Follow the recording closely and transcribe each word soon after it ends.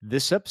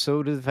This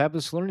episode of the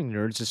Fabulous Learning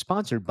Nerds is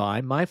sponsored by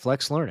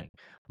MyFlex Learning.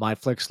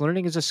 MyFlex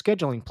Learning is a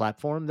scheduling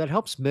platform that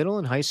helps middle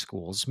and high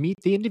schools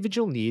meet the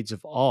individual needs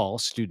of all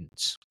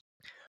students.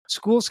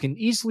 Schools can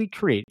easily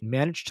create and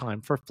manage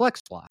time for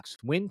flex blocks,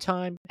 win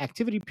time,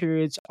 activity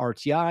periods,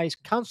 RTIs,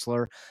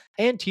 counselor,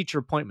 and teacher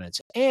appointments,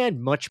 and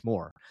much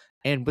more.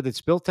 And with its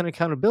built-in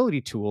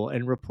accountability tool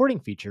and reporting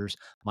features,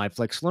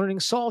 MyFlex Learning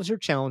solves your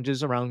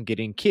challenges around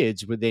getting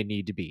kids where they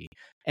need to be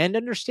and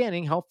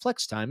understanding how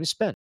flex time is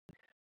spent.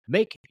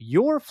 Make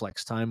your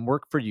flex time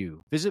work for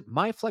you. Visit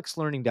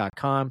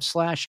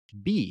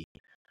myflexlearning.com/B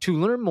to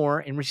learn more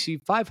and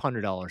receive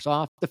 $500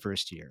 off the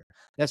first year.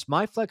 That's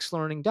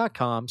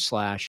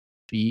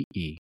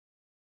myflexlearning.com/BE.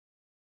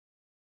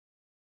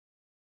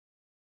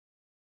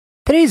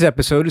 Today's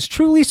episode is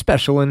truly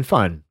special and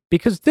fun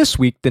because this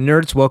week the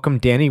nerds welcome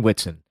Danny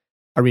Whitson,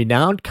 a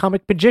renowned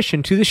comic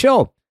magician, to the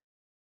show.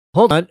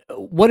 Hold on,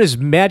 what does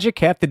magic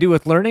have to do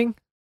with learning?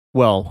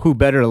 Well, who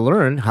better to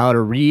learn how to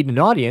read an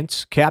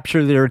audience,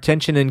 capture their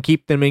attention, and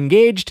keep them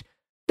engaged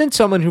than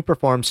someone who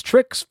performs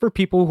tricks for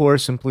people who are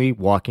simply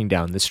walking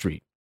down the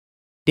street.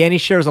 Danny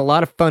shares a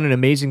lot of fun and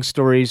amazing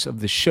stories of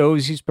the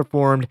shows he's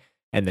performed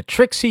and the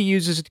tricks he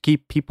uses to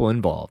keep people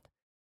involved.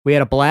 We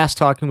had a blast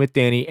talking with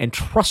Danny, and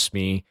trust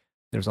me,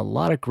 there's a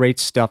lot of great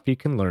stuff you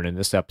can learn in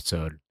this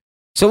episode.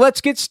 So let's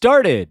get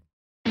started.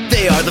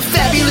 They are the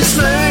Fabulous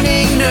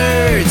Learning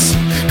Nerds.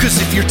 'Cause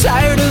if you're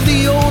tired of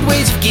the old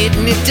ways of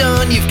getting it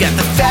done, you've got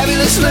the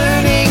Fabulous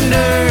Learning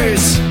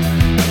Nerds.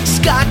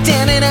 Scott,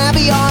 Dan, and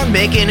Abby are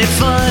making it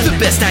fun. The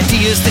best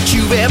ideas that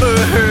you've ever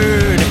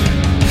heard.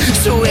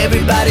 So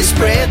everybody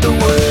spread the word.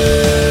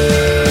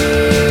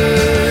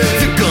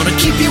 They're gonna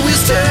keep your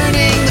wheels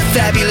turning. The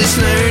Fabulous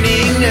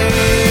Learning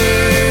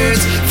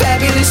Nerds.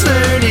 Fabulous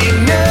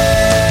Learning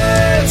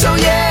Nerds. Oh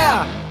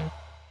yeah!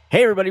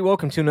 Hey everybody,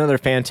 welcome to another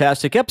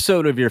fantastic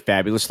episode of your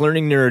Fabulous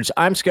Learning Nerds.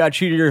 I'm Scott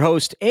Cheater, your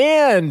host,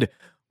 and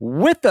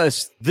with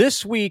us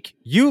this week,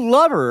 you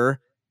love her,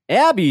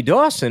 Abby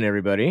Dawson,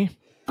 everybody.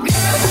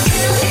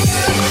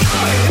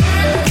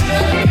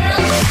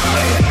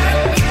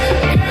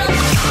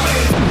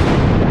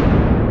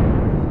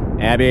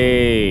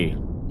 Abby.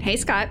 Hey,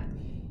 Scott.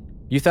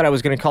 You thought I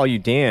was going to call you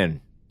Dan,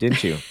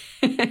 didn't you?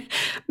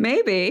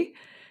 Maybe.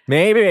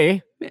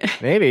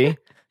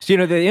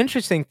 So, the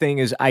interesting thing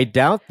is I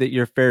doubt that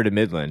you're fair to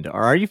Midland.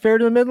 Are you fair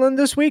to Midland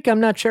this week?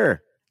 I'm not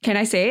sure. Can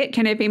I say it?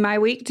 Can it be my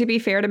week to be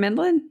fair to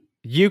Midland?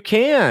 You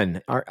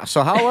can.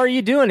 So how are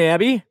you doing,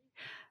 Abby?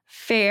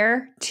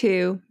 Fair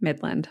to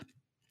Midland.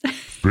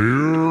 Fair to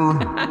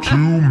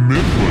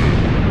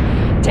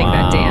Midland. Take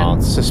that, Dan.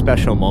 It's a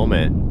special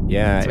moment.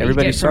 Yeah,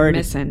 everybody's sorry.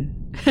 Missing.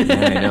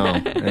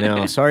 Yeah, I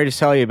know. Sorry to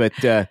tell you, but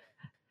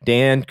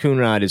Dan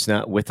Coonrod is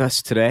not with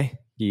us today.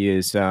 He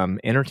is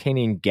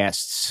entertaining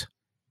guests.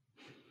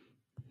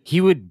 He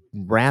would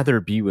rather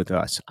be with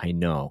us. I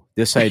know,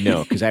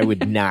 because I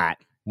would not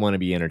want to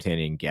be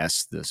entertaining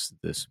guests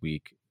this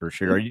week for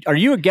sure. Are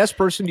you a guest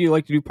person? Do you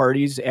like to do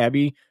parties,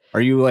 Abby?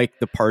 Are you like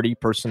the party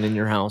person in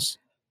your house?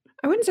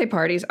 I wouldn't say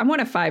parties. I'm one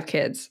of 5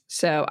 kids,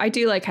 so I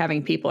do like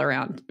having people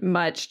around,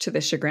 much to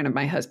the chagrin of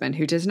my husband,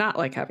 who does not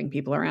like having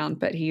people around,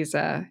 but he's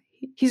a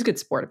good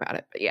sport about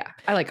it. But yeah,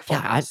 I like a full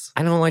house.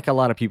 I don't like a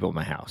lot of people in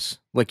my house.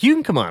 Like, you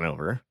can come on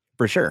over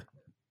for sure.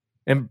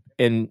 And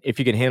if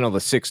you can handle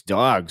the 6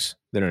 dogs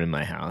that are in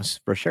my house,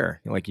 for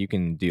sure. Like, you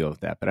can deal with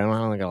that. But I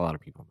don't like a lot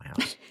of people in my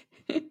house.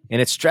 And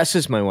it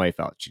stresses my wife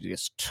out. She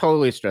gets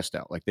totally stressed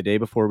out. Like, the day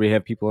before we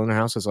have people in our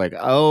house, it's like,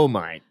 oh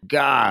my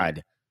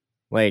God.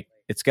 Like,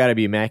 it's got to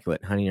be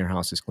immaculate. Honey, your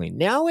house is clean.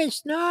 No,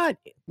 it's not.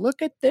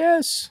 Look at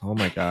this. Oh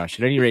my gosh.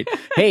 At any rate,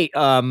 hey,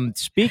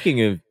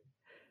 speaking of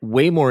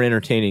way more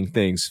entertaining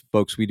things,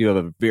 folks, we do have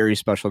a very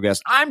special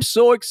guest. I'm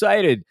so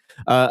excited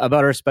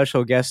about our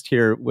special guest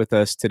here with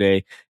us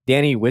today.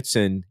 Danny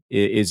Whitson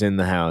is in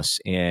the house,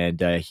 and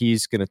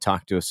he's going to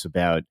talk to us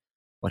about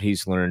what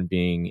he's learned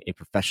being a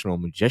professional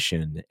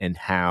magician and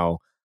how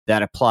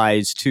that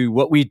applies to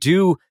what we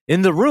do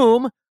in the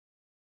room.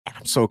 And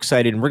I'm so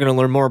excited, and we're going to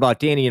learn more about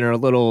Danny in our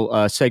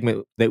little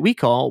segment that we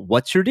call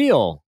What's Your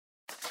Deal?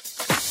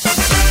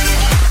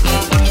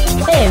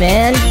 Hey,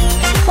 man.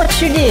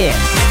 What's your deal?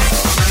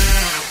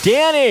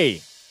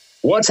 Danny!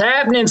 What's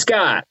happening,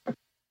 Scott?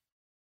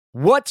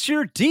 What's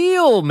your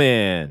deal,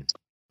 man?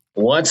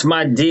 What's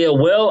my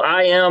deal? Well,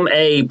 I am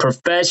a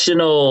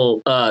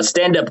professional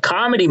stand-up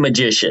comedy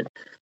magician.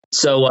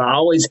 So I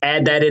always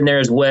add that in there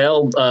as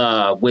well,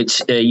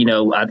 which,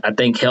 I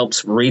think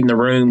helps reading the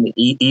room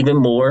even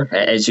more,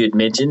 as you had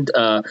mentioned.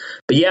 But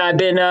yeah, I've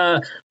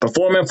been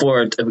performing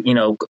for,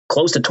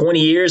 close to 20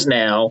 years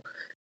now.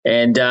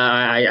 And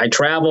I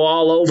travel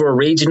all over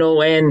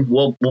regional and,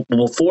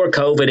 before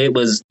COVID, it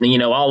was,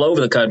 all over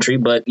the country.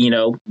 But,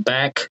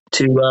 back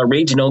to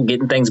regional,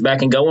 getting things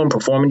back and going,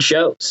 performing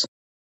shows.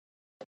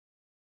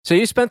 So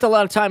you spent a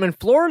lot of time in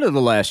Florida the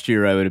last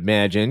year, I would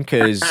imagine,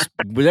 because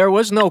there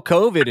was no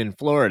COVID in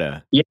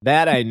Florida. Yeah.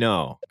 That I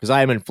know, because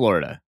I am in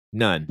Florida.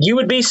 None. You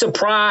would be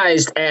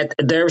surprised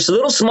there's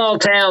little small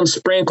towns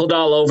sprinkled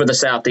all over the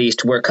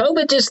Southeast where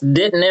COVID just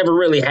didn't ever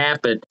really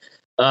happen.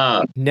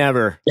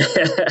 Never.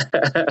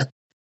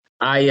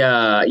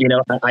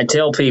 I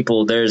tell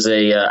people there's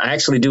I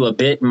actually do a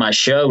bit in my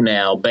show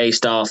now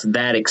based off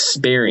that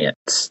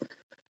experience.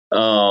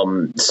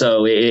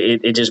 So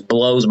it just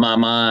blows my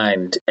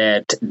mind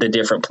at the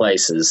different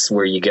places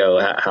where you go,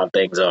 how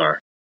things are.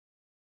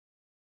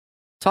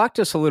 Talk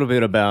to us a little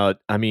bit about,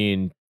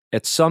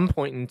 at some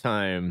point in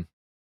time,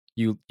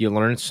 you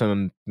learned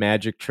some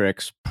magic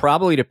tricks,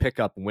 probably to pick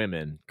up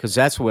women, because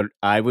that's what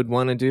I would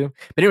want to do.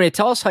 But anyway,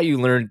 tell us how you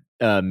learned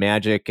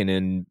magic and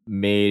then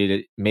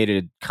made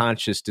a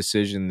conscious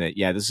decision that,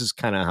 this is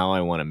kind of how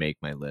I want to make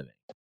my living.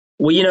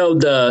 Well,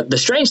 the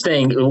strange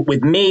thing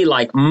with me,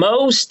 like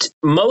most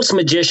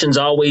magicians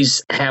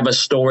always have a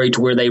story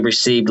to where they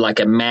received like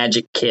a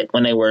magic kit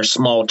when they were a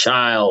small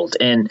child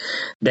and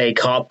they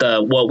caught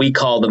what we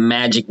call the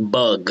magic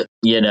bug,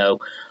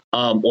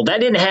 well, that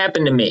didn't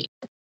happen to me.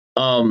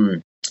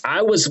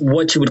 I was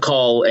what you would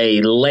call a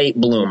late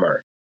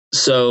bloomer.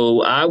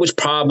 So I was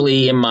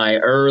probably in my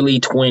early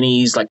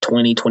 20s, like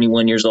 20,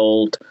 21 years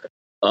old.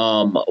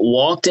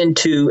 Walked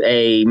into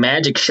a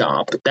magic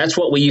shop. That's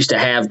what we used to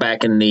have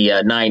back in the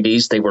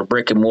 90s. They were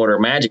brick and mortar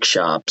magic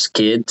shops,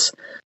 kids.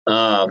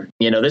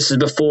 This is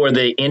before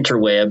the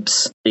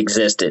interwebs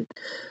existed.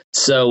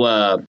 So,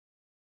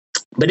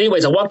 but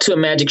anyways, I walked to a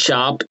magic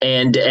shop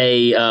and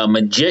a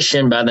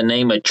magician by the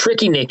name of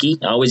Tricky Nicky,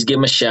 I always give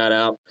him a shout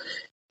out.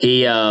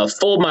 He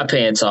pulled my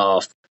pants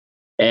off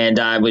and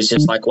I was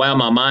just like, wow,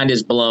 my mind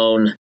is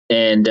blown.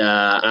 And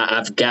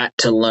I've got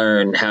to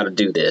learn how to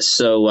do this.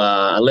 So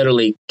I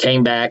literally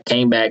came back,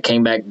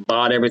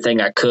 bought everything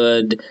I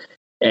could,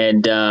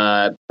 and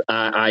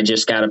I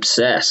just got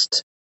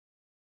obsessed.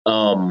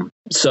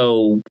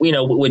 So,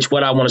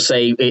 what I want to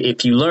say,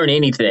 if you learn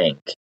anything,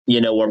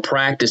 or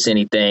practice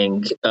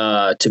anything,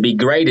 to be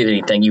great at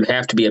anything, you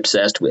have to be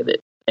obsessed with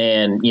it.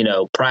 And,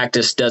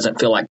 practice doesn't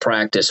feel like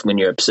practice when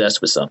you're obsessed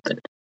with something.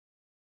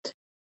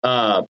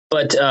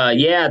 But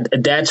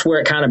that's where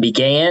it kind of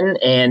began.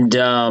 And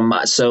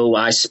so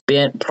I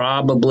spent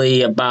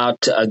probably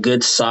about a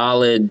good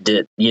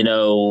solid,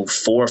 4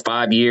 or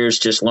 5 years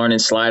just learning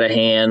sleight of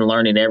hand,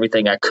 learning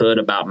everything I could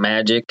about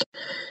magic.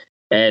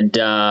 And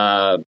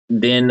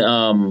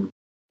then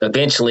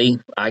eventually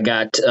I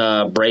got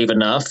brave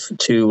enough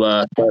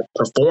to start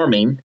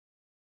performing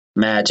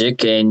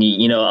magic. And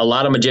a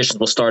lot of magicians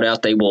will start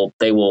out, they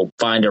will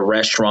find a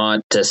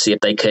restaurant to see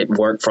if they could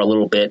work for a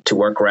little bit, to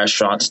work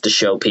restaurants to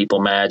show people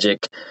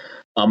magic.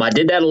 I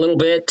did that a little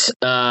bit.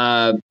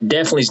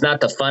 Definitely is not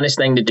the funnest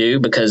thing to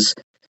do because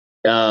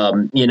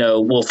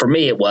well, for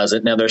me it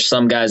wasn't. Now there's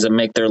some guys that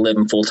make their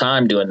living full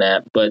time doing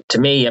that, but to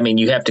me,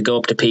 you have to go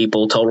up to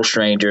people, total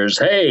strangers.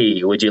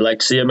 Hey, would you like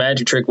to see a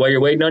magic trick while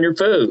you're waiting on your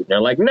food? And they're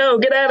like, no,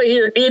 get out of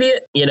here,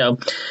 idiot.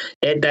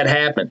 That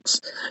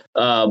happens.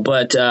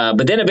 But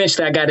then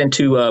eventually I got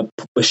into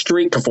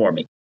street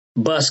performing,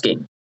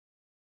 busking.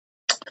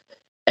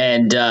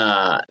 And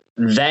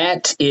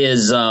that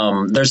is,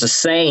 there's a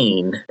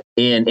saying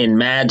in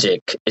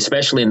magic,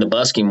 especially in the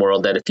busking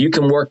world, that if you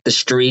can work the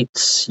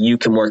streets, you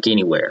can work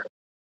anywhere.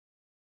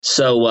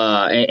 So,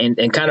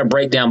 and kind of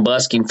break down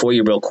busking for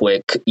you real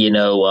quick.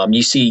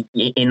 You see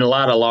in a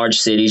lot of large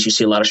cities, you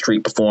see a lot of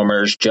street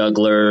performers,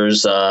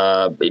 jugglers,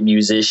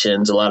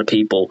 musicians, a lot of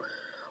people.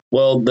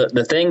 Well,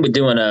 the thing with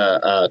doing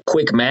a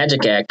quick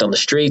magic act on the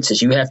streets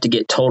is you have to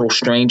get total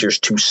strangers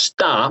to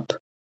stop,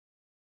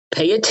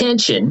 pay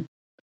attention,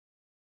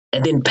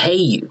 and then pay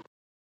you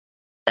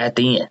at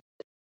the end.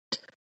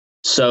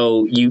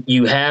 So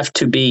you have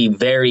to be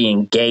very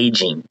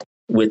engaging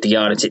with the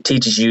audience. It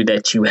teaches you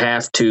that you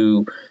have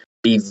to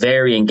be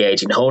very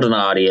engaging, hold an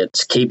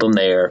audience, keep them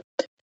there.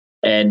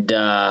 And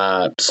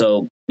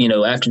so,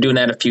 after doing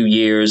that a few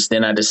years,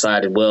 then I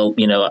decided, well,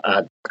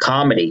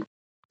 comedy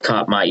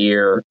caught my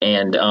ear,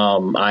 and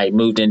I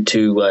moved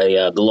into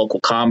the local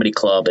comedy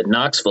club in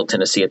Knoxville,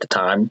 Tennessee at the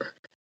time,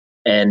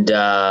 and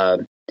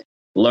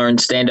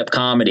learned stand-up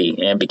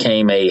comedy and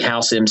became a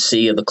house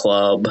MC of the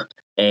club.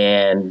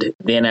 And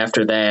then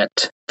after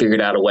that,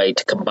 figured out a way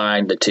to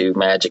combine the two,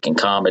 magic and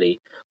comedy,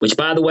 which,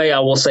 by the way, I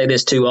will say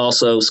this too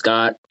also,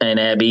 Scott and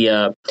Abby,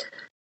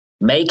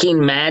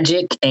 making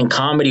magic and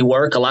comedy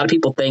work. A lot of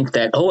people think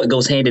that, it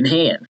goes hand in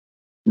hand.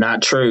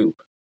 Not true.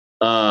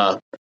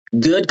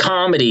 Good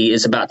comedy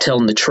is about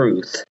telling the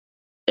truth.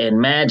 And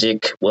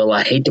magic, well,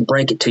 I hate to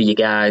break it to you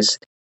guys,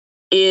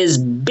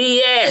 is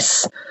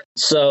BS.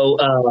 So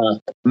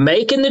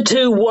making the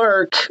two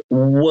work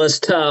was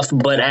tough,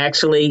 but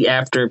actually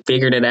after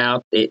figuring it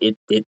out, it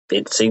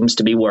seems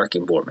to be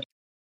working for me.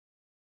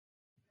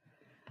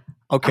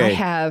 Okay. I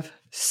have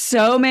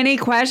so many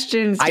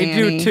questions, Danny. I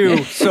do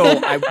too. So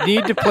I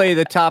need to play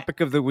the topic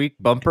of the week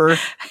bumper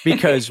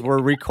because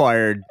we're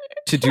required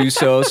to do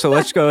so. So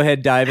let's go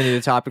ahead, dive into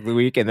the topic of the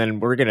week, and then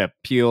we're going to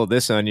peel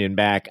this onion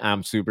back.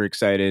 I'm super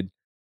excited.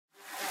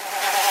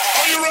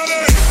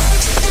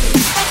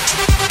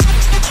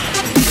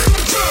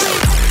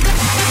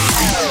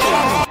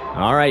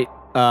 All right.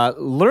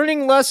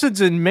 Learning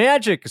lessons in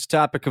magic is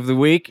topic of the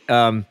week.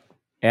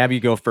 Abby,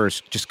 go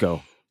first. Just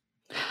go.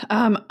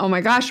 Oh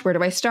my gosh, where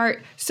do I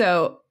start?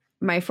 So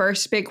my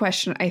first big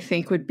question, I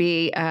think, would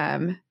be,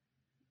 as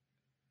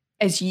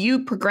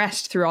you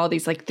progressed through all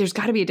these, like, there's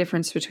got to be a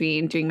difference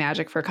between doing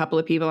magic for a couple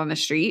of people on the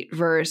street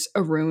versus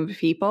a room of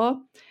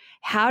people.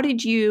 How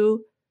did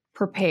you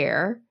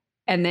prepare?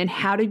 And then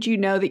how did you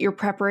know that your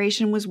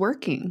preparation was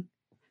working?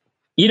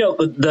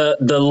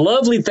 The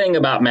lovely thing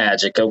about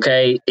magic,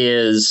 okay,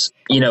 is,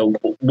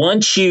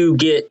 once you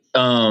get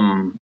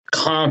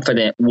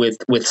confident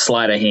with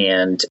sleight of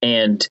hand,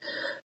 and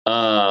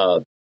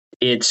you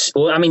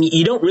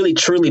don't really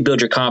truly build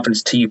your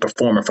confidence till you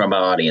perform in front of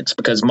an audience,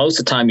 because most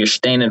of the time you're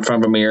standing in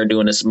front of a mirror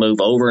doing this move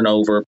over and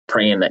over,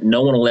 praying that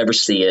no one will ever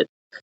see it.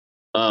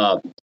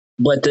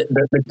 But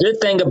the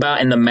good thing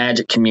about in the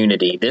magic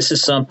community, this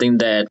is something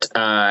that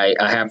I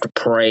have to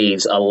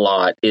praise a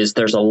lot, is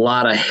there's a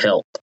lot of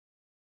help.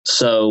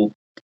 So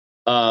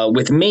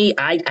with me,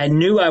 I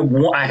knew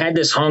I had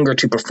this hunger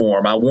to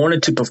perform. I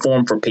wanted to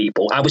perform for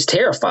people. I was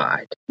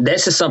terrified.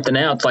 This is something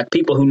else. Like,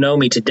 people who know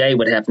me today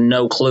would have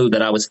no clue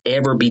that I was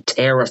ever be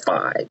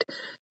terrified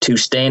to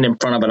stand in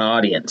front of an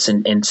audience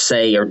and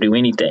say or do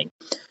anything.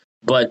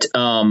 But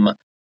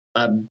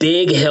a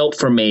big help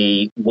for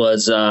me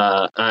was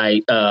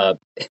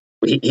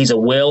he's a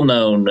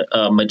well-known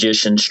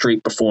magician,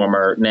 street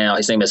performer now.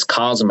 His name is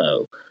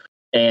Cosmo.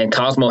 And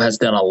Cosmo has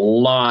done a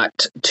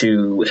lot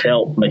to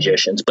help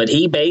magicians, but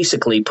he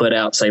basically put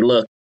out, say,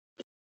 look,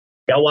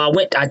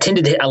 I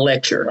attended a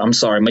lecture. I'm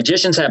sorry.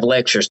 Magicians have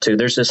lectures too.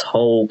 There's this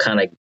whole kind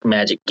of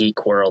magic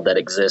geek world that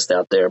exists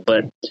out there,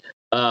 but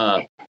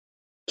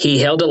he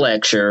held a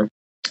lecture,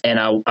 and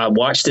I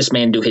watched this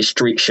man do his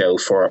street show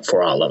for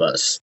all of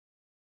us.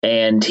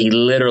 And he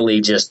literally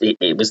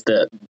it was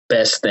the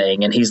best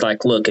thing. And he's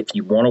like, look, if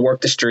you want to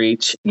work the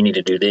streets, you need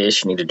to do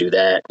this, you need to do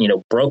that,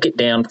 broke it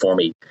down for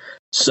me.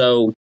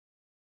 So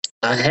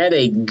I had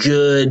a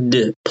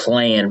good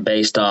plan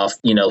based off,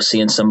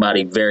 seeing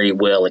somebody very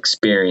well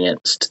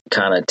experienced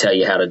kind of tell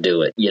you how to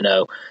do it,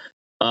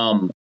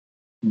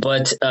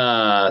 But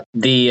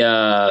you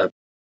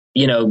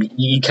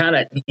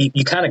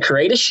kind of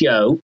create a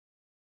show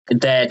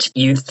that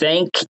you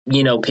think,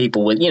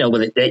 people would,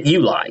 that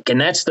you like.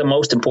 And that's the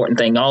most important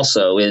thing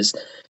also is,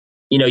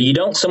 you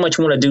don't so much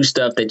want to do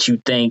stuff that you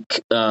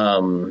think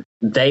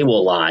they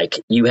will like.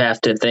 You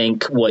have to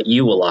think what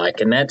you will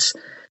like. And that's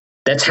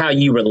how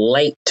you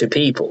relate to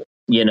people.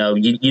 You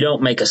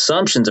don't make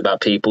assumptions about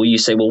people. You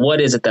say, well,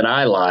 what is it that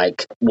I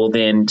like? Well,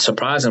 then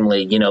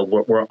surprisingly,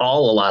 we're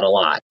all a lot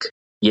alike,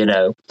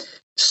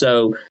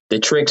 So the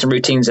tricks and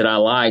routines that I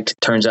liked,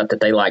 turns out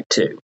that they like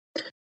too.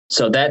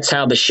 So that's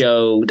how the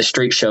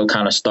street show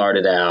kind of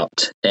started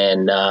out.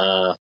 And,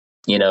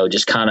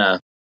 just kind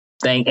of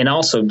think. And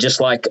also, just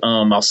like,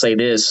 I'll say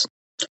this,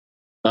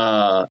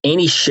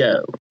 any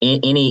show,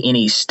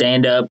 any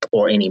stand up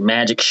or any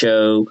magic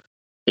show,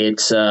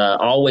 it's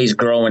always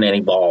growing and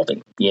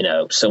evolving,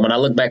 So when I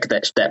look back at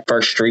that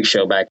first street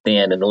show back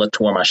then and look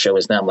to where my show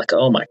is now, I'm like,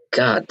 oh my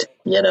God,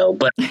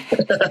 but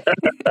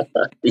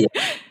yeah.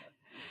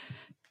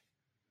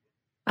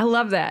 I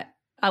love that.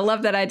 I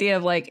love that idea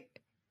of like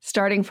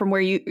starting from where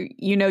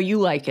you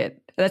like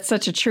it. That's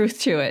such a truth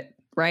to it,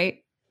 right?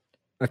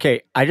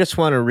 Okay, I just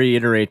want to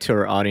reiterate to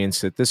our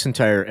audience that this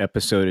entire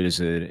episode is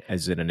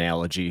an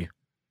analogy.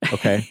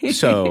 Okay,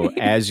 so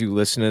as you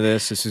listen to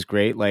this is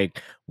great.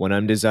 Like, when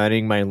I'm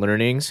designing my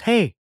learnings,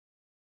 hey,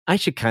 I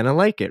should kind of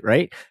like it,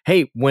 right?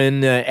 Hey,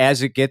 when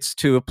as it gets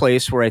to a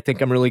place where I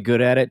think I'm really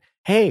good at it,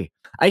 hey,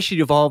 I should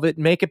evolve it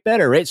and make it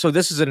better, right? So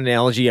this is an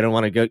analogy. I don't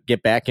want to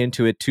get back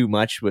into it too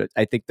much, but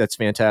I think that's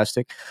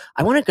fantastic.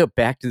 I want to go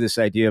back to this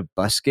idea of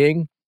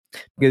busking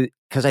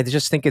because I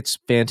just think it's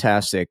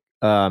fantastic.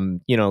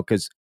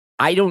 Because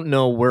I don't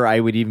know where I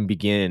would even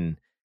begin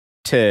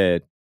to,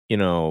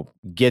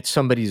 get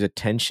somebody's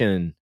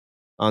attention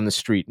on the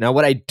street. Now,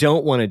 what I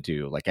don't want to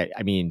do, like,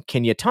 I mean,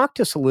 can you talk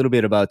to us a little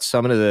bit about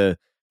some of the,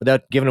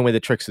 without giving away the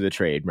tricks of the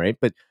trade, right?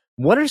 But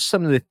what are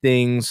some of the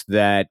things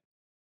that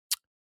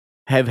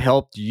have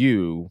helped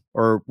you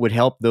or would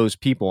help those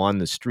people on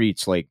the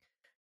streets, like,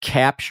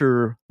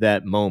 capture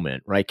that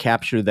moment, right?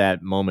 Capture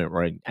that moment,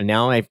 right? And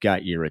now I've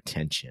got your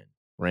attention,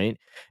 right?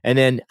 And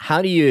then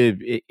how do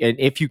you, and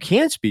if you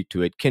can't speak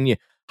to it,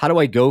 how do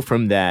I go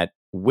from that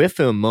whiff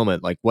of a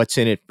moment, like what's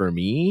in it for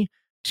me,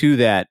 to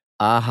that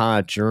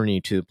aha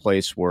journey to the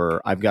place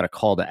where I've got a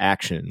call to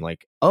action,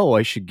 like, oh,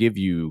 I should give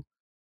you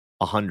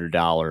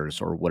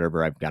 $100 or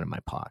whatever I've got in my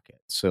pocket.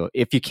 So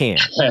if you can.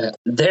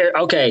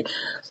 Okay.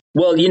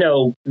 Well,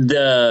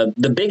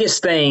 the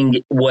biggest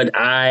thing what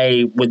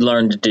I would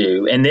learn to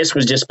do, and this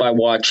was just by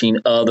watching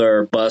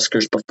other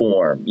buskers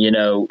perform,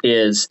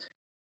 is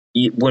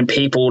when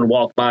people would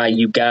walk by,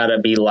 you gotta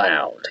be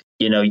loud.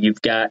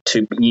 You've got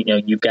to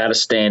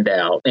stand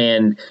out.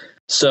 And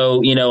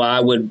so, I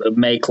would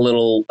make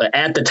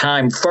at the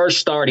time, first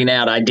starting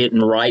out, I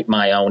didn't write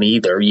my own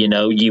either.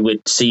 You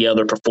would see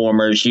other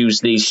performers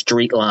use these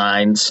street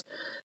lines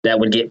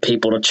that would get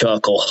people to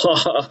chuckle,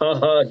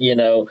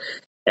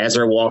 as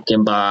they're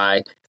walking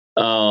by.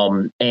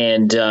 But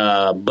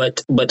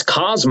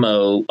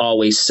Cosmo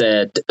always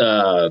said,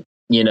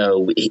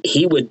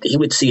 he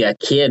would see a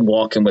kid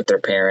walking with their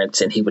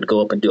parents, and he would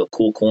go up and do a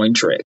cool coin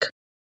trick.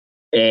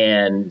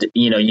 And,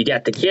 you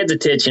got the kids'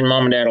 attention.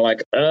 Mom and dad are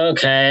like,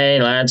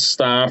 okay, let's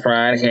stop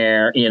right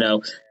here,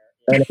 and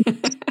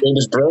it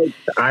was brilliant.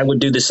 I would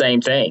do the same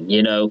thing,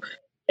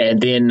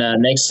 and then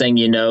next thing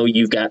you know,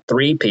 you've got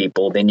 3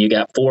 people, then you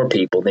got 4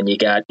 people, then you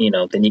got,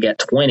 then you got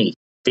 20,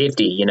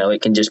 50,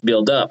 it can just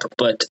build up.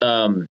 But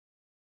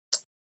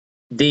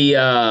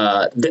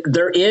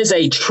there is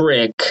a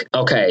trick.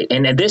 Okay.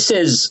 And this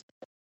is,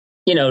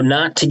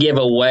 not to give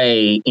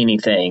away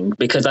anything,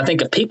 because I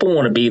think if people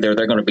want to be there,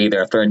 they're going to be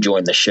there. If they're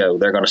enjoying the show,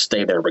 they're going to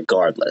stay there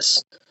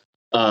regardless.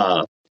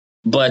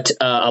 But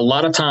a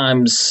lot of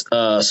times,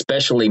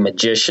 especially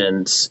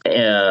magicians,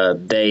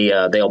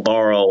 they'll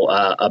borrow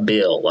a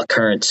bill, a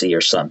currency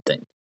or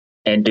something,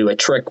 and do a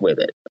trick with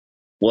it.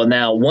 Well,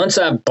 now, once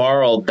I've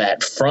borrowed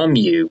that from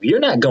you, you're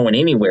not going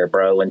anywhere,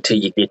 bro, until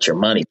you get your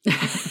money.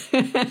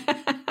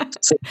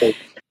 So,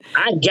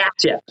 I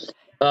gotcha.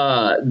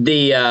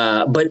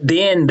 But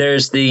then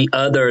there's the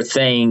other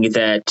thing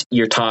that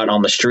you're taught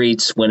on the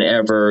streets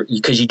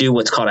because you do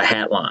what's called a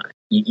hat line.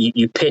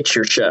 You pitch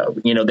your show.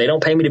 They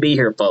don't pay me to be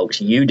here, folks.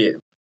 You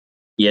do.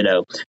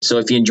 So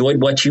if you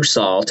enjoyed what you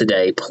saw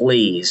today,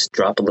 please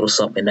drop a little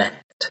something in the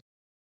hat.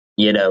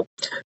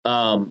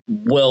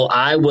 Well,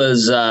 I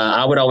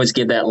would always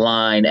give that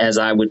line as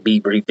I would be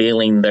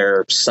revealing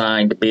their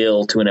signed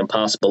bill to an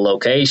impossible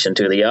location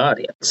to the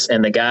audience.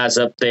 And the guy's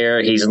up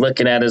there, he's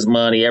looking at his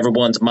money,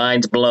 everyone's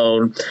mind's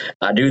blown.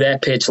 I do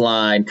that pitch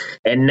line.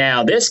 And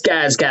now this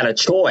guy's got a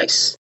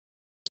choice.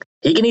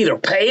 He can either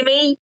pay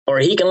me or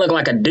he can look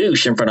like a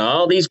douche in front of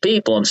all these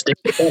people and stick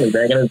the money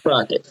back in his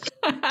pocket.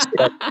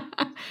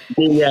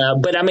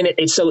 But I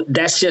mean, so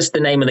that's just the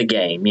name of the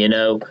game,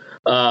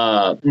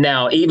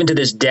 Now, even to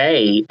this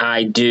day,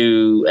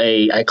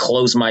 I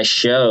close my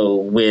show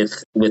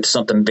with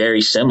something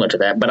very similar to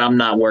that, but I'm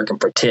not working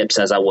for tips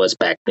as I was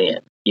back then,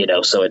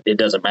 so it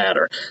doesn't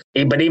matter.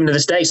 But even to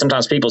this day,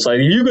 sometimes people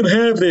say, you can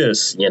have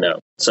this,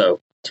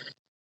 so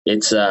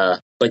it's,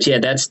 but yeah,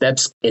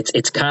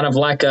 it's kind of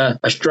like a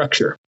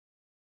structure.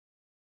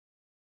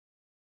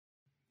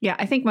 Yeah,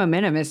 I think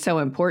momentum is so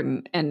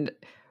important, and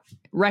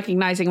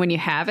recognizing when you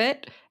have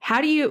it.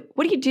 What do you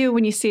do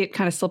when you see it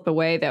kind of slip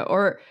away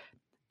though?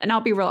 And I'll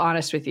be real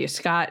honest with you,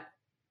 Scott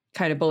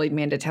kind of bullied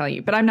me into telling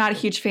you, but I'm not a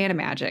huge fan of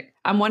magic.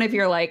 I'm one of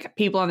your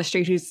people on the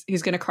street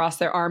who's going to cross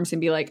their arms and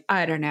be like,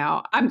 I don't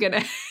know,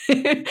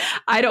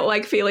 I don't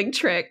like feeling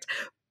tricked.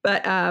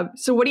 But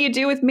so what do you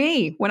do with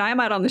me when I'm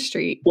out on the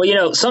street?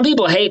 Well, some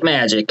people hate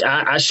magic.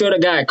 I showed a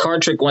guy a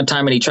card trick one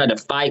time and he tried to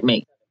fight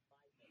me.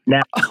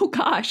 Now, oh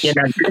gosh, I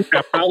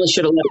probably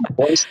should have let him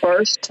voice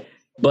first,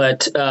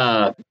 but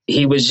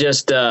he was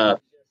just, that.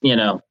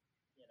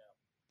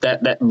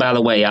 By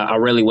the way, I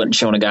really wasn't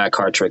showing a guy a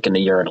card trick in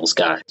the urinals,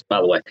 guys. By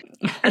the way,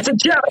 that's a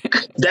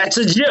joke. That's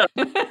a joke.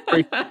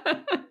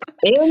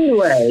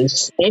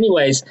 Anyways,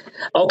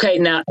 okay,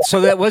 now.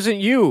 So that wasn't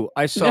you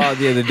I saw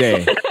the other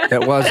day.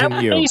 That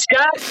wasn't you.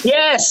 Scott?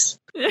 Yes.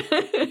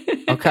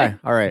 Okay.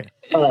 All right.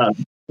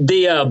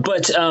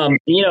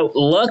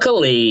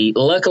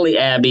 Luckily,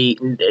 Abby,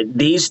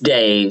 these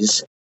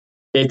days,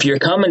 if you're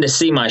coming to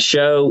see my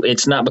show,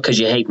 it's not because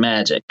you hate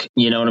magic.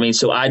 You know what I mean?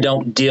 So I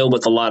don't deal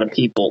with a lot of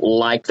people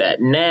like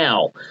that.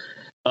 Now,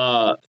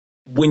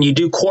 when you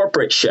do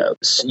corporate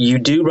shows, you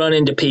do run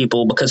into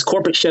people because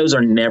corporate shows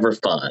are never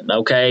fun.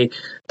 Okay.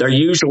 They're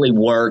usually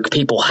work.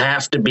 People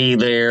have to be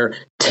there.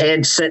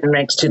 Ted's sitting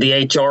next to the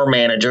HR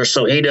manager,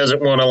 so he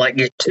doesn't want to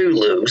get too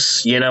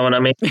loose. You know what I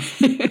mean?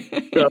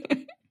 So,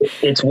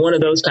 it's one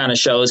of those kind of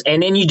shows.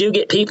 And then you do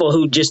get people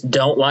who just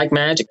don't like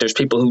magic. There's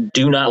people who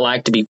do not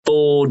like to be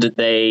fooled.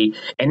 And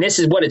this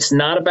is what it's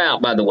not about,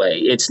 by the way.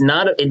 It's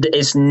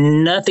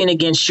nothing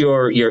against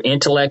your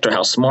intellect or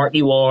how smart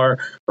you are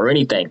or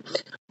anything.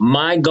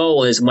 My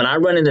goal is when I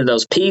run into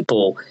those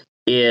people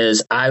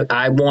is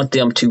I want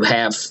them to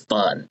have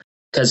fun.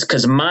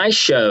 Because my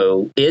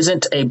show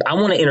I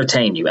want to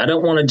entertain you. I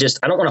don't want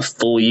to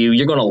fool you.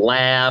 You're going to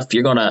laugh.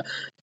 You're going to,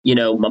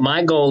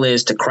 my goal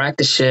is to crack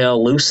the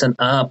shell, loosen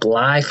up.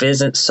 Life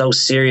isn't so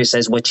serious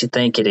as what you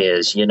think it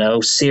is.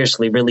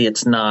 Seriously, really,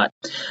 it's not.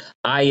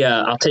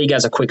 I'll tell you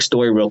guys a quick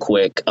story real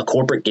quick. A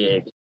corporate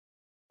gig.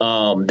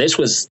 This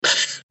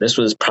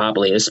was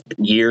probably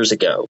years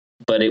ago,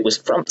 but it was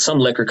from some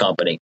liquor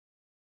company.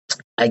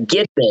 I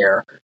get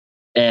there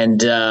and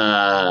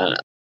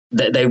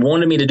they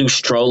wanted me to do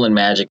strolling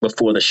magic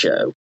before the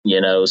show,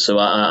 so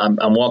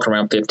I'm walking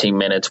around 15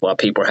 minutes while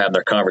people are having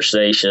their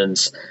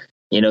conversations.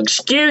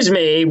 Excuse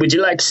me, would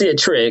you like to see a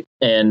trick?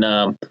 And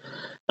I'm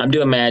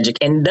doing magic.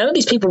 And none of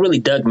these people really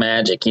dug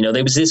magic.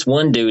 There was this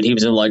one dude, he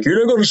was like, you're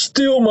not going to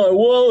steal my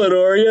wallet,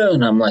 are you?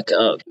 And I'm like,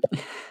 oh,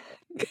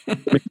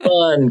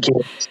 fun,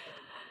 kids.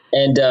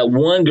 And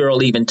one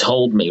girl even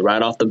told me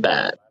right off the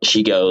bat,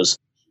 she goes,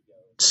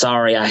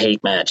 sorry, I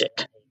hate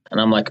magic.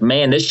 And I'm like,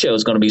 man, this show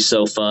is going to be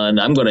so fun.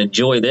 I'm going to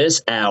enjoy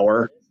this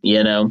hour,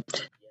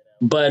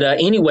 But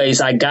anyways,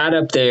 I got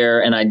up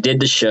there and I did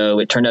the show.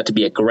 It turned out to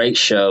be a great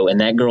show.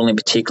 And that girl in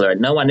particular,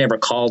 no, I never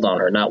called on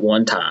her, not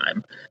one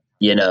time.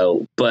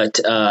 But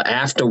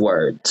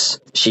afterwards,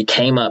 she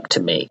came up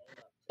to me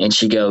and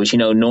she goes,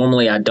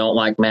 normally I don't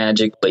like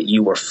magic, but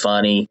you were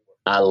funny.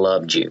 I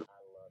loved you.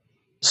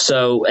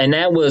 So, and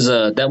that was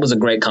a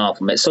great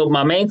compliment. So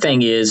my main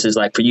thing is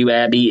like for you,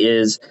 Abby,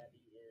 is,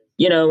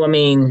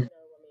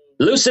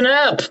 loosen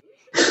up.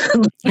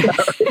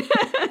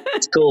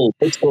 It's cool.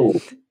 It's cool.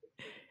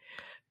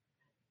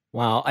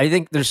 Wow. I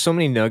think there's so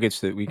many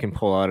nuggets that we can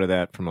pull out of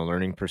that from a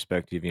learning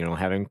perspective,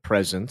 having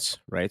presence,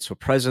 right? So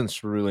presence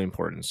is really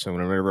important. So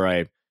whenever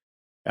I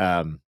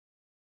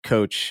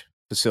coach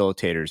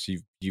facilitators,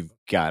 you've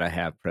got to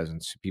have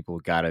presence. People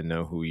got to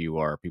know who you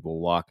are. People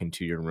walk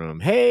into your room,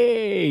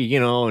 hey,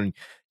 and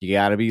you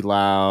got to be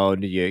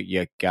loud.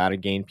 You got to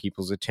gain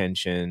people's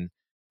attention.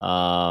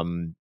 I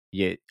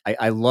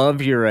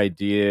love your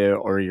idea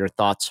or your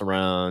thoughts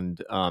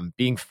around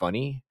being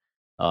funny.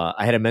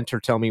 I had a mentor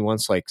tell me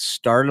once, like,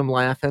 start them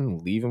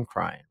laughing, leave them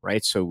crying,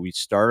 right? So we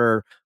start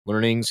our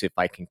learnings. If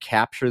I can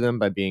capture them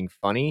by being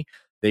funny,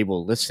 they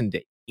will listen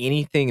to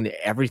anything and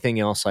everything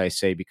else I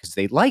say because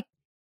they like me,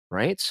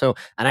 right? So,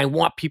 and I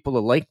want people to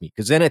like me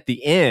because then at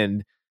the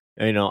end,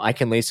 I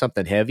can lay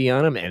something heavy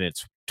on them and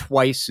it's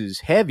twice as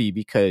heavy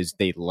because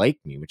they like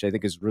me, which I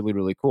think is really,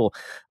 really cool.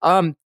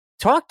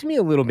 Talk to me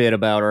a little bit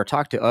about, or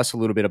talk to us a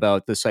little bit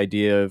about this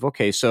idea of,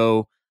 okay,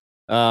 so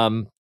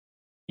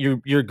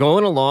you're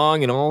going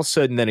along and all of a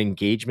sudden that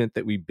engagement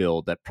that we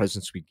build, that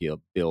presence we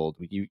build,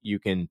 you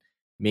can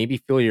maybe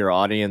feel your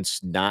audience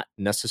not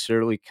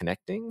necessarily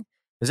connecting.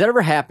 Has that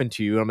ever happened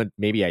to you?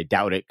 Maybe I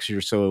doubt it because you're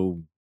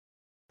so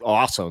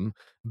awesome.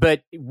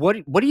 But what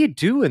do you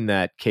do in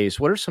that case?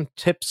 What are some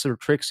tips or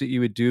tricks that you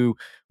would do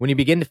when you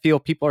begin to feel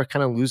people are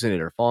kind of losing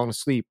it or falling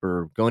asleep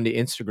or going to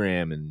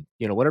Instagram and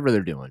whatever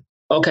they're doing?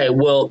 Okay,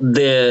 well,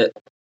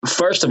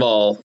 first of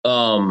all,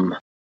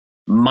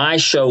 my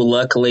show,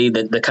 luckily,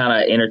 the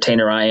kind of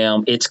entertainer I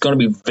am, it's going to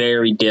be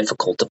very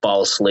difficult to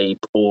fall asleep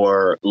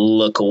or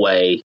look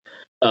away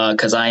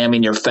because I am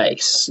in your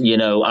face.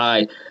 When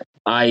I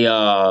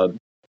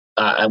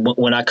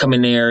come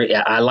in there,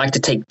 I like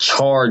to take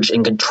charge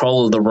and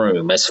control of the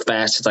room as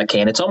fast as I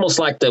can. It's almost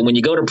like when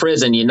you go to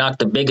prison, you knock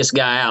the biggest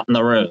guy out in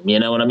the room. You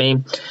know what I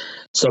mean?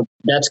 So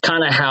that's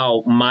kind of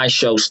how my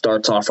show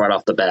starts off right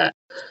off the bat.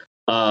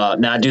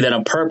 Now I do that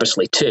on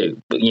purposely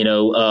too, but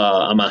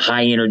I'm a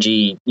high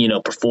energy,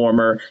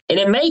 performer, and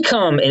it may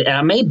come, and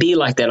I may be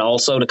like that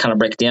also to kind of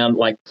break it down.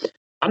 Like,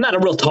 I'm not a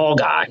real tall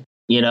guy,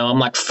 I'm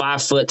like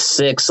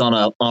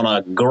 5'6" on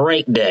a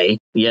great day,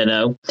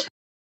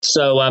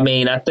 So,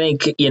 I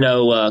think,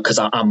 cause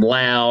I'm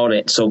loud.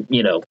 And so,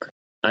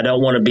 I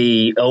don't want to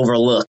be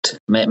overlooked.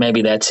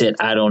 Maybe that's it.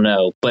 I don't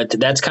know. But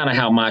that's kind of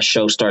how my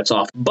show starts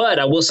off. But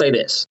I will say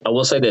this.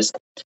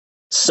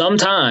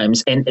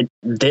 Sometimes, and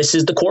this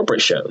is the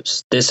corporate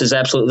shows. This is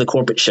absolutely the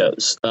corporate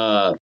shows.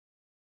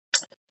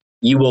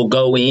 You will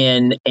go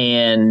in,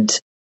 and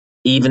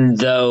even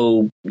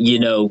though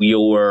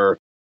my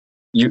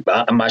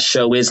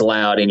show is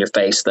loud in your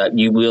face, that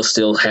you will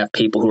still have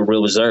people who are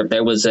real reserved.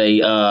 There was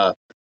a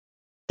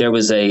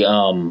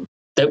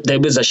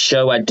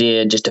show I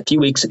did just a few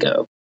weeks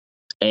ago,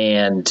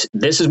 and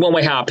this is one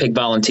way how I pick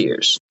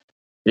volunteers.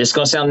 This is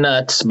going to sound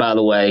nuts, by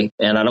the way,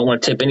 and I don't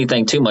want to tip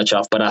anything too much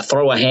off, but I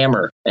throw a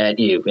hammer at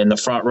you in the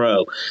front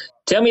row.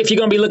 Tell me if you're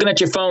going to be looking at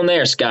your phone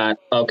there, Scott,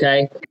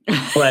 okay?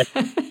 But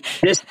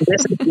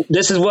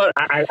this is what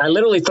I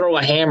literally throw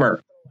a hammer,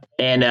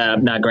 and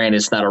now granted,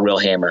 it's not a real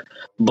hammer,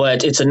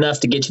 but it's enough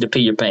to get you to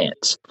pee your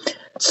pants.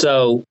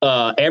 So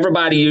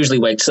everybody usually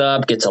wakes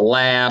up, gets a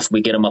laugh.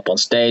 We get them up on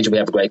stage. We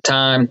have a great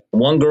time.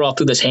 One girl I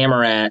threw this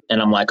hammer at,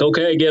 and I'm like,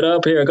 okay, get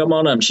up here. Come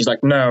on up. And she's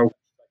like, no,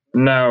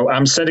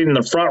 I'm sitting in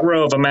the front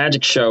row of a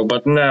magic show,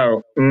 but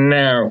no.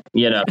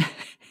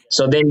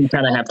 So then you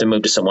kind of have to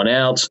move to someone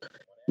else.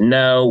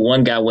 No,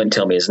 one guy wouldn't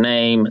tell me his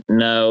name.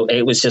 No,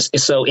 it was just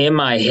so in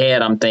my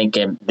head, I'm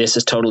thinking this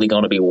is totally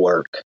going to be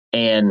work.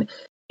 And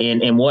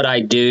in what I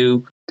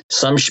do,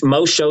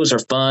 most shows are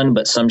fun,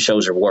 but some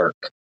shows are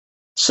work.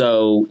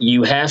 So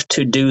you have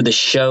to do the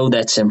show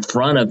that's in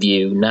front of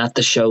you, not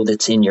the show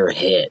that's in your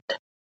head.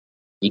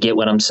 You get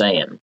what I'm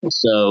saying?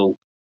 So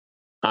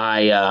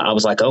I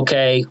was like,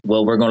 okay,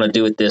 well, we're going to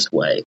do it this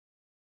way.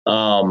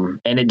 And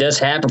it does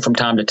happen from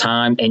time to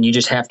time, and you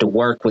just have to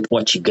work with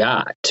what you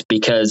got,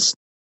 because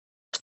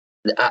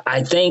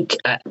I think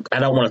I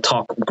don't want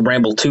to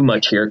ramble too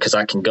much here because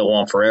I can go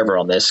on forever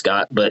on this,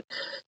 Scott, but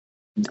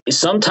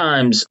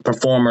sometimes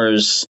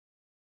performers,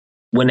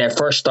 when they're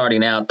first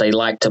starting out, they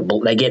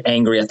get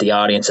angry at the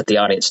audience if the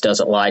audience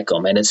doesn't like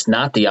them. And it's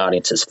not the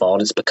audience's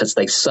fault. It's because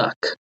they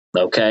suck.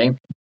 Okay.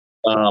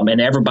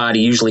 And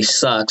everybody usually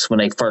sucks when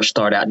they first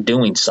start out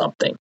doing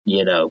something.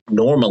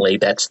 Normally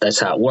that's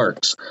how it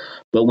works.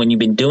 But when you've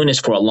been doing this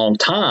for a long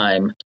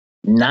time,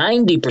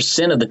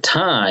 90% of the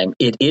time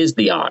it is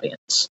the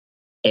audience,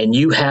 and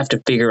you have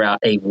to figure out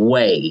a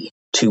way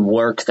to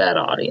work that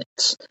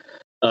audience.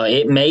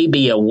 It may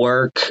be a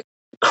work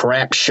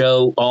crap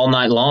show all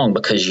night long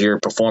because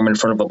you're performing in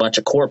front of a bunch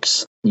of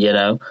corpse,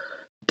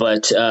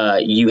 but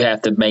you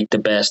have to make the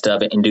best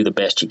of it and do the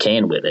best you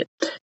can with it.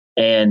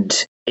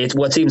 And it's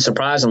what's even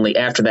surprisingly,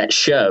 after that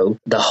show,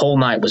 the whole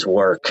night was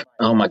work.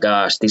 Oh my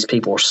gosh, these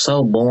people were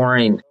so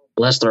boring.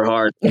 Bless their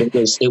heart. It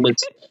was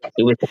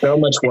so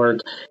much work.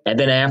 And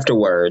then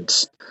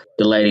afterwards,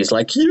 the lady's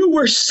like, "You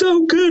were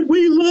so good.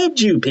 We loved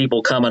you."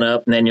 People coming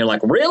up, and then you're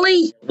like,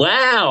 "Really?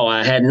 Wow,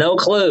 I had no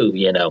clue,"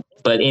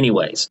 But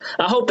anyways,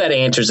 I hope that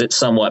answers it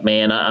somewhat,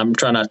 man. I'm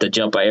trying not to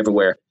jump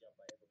everywhere.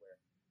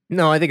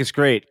 No, I think it's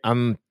great.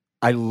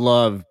 I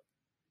love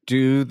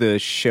do the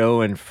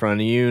show in front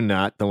of you,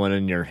 not the one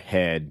in your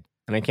head.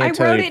 And I can't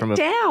tell you from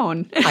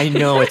down. I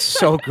know, it's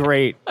so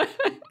great.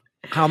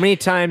 How many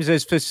times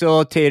as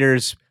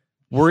facilitators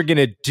we're going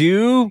to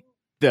do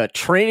the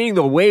training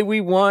the way we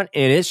want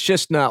and it's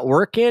just not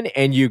working,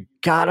 and you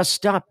got to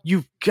stop.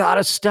 You've got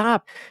to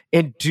stop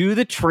and do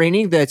the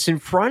training that's in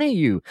front of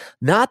you,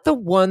 not the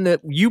one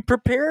that you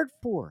prepared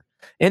for.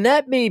 And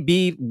that may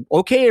be,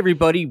 okay,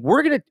 everybody,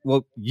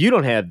 you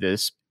don't have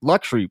this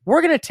luxury.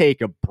 We're going to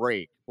take a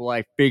break while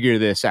I figure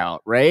this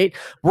out, right?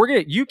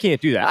 You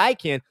can't do that. I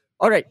can.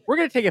 All right, we're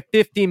going to take a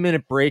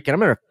 15-minute break and I'm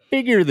going to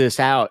figure this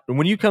out. And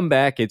when you come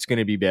back, it's going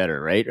to be better,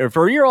 right? Or if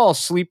you're all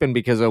sleeping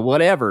because of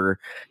whatever,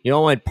 I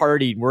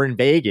partied, we're in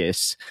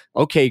Vegas.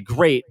 Okay,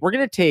 great. We're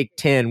going to take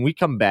 10. We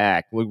come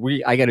back.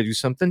 I got to do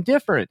something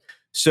different.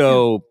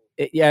 So,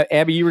 yeah,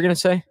 Abby, you were going to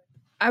say?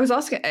 I was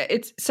also,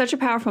 it's such a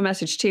powerful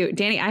message too.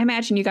 Danny, I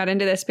imagine you got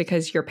into this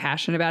because you're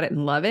passionate about it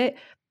and love it,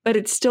 but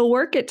it's still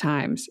work at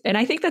times. And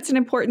I think that's an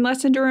important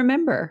lesson to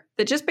remember,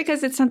 that just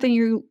because it's something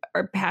you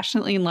are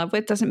passionately in love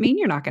with doesn't mean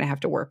you're not going to have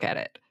to work at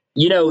it.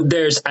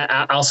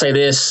 I'll say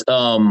this,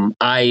 and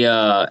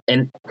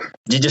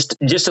just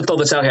to throw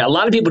this out here, a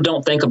lot of people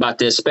don't think about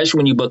this, especially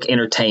when you book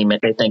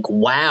entertainment. They think,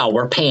 wow,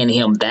 we're paying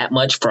him that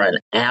much for an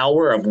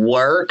hour of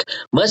work.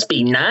 Must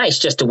be nice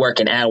just to work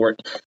an hour.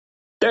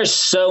 There's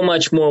so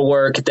much more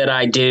work that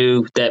I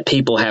do that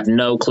people have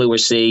no clue or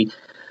see.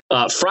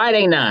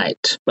 Friday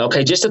night,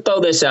 okay, just to throw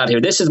this out here,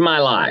 this is my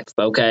life,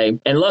 okay?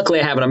 And luckily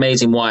I have an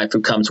amazing wife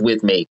who comes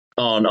with me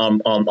on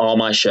all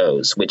my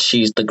shows, which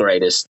she's the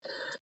greatest.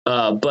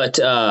 But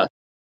I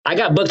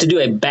got booked to do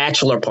a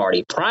bachelor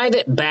party,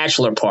 private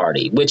bachelor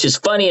party, which is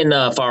funny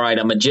enough. All right,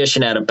 a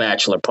magician at a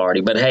bachelor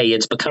party, but hey,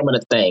 it's becoming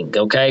a thing,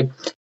 okay?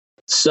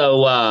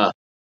 So,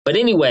 but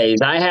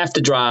anyways, I have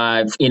to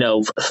drive, 3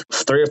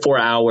 or 4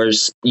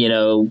 hours,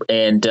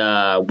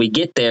 and we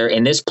get there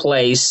in this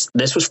place.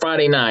 This was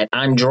Friday night.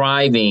 I'm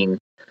driving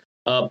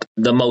up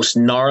the most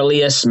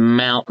gnarliest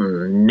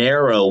mountain,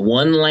 narrow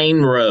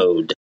 1-lane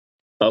road.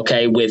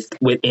 Okay.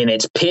 And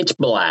it's pitch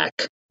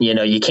black,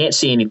 you can't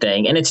see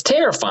anything and it's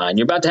terrifying.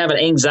 You're about to have an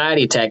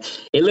anxiety attack.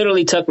 It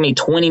literally took me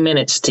 20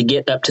 minutes to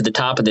get up to the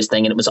top of this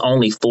thing. And it was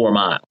only 4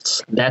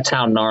 miles. That's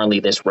how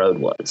gnarly this road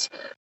was.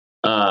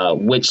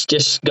 Which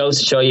just goes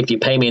to show you, if you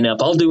pay me enough,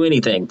 I'll do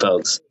anything,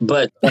 folks.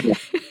 But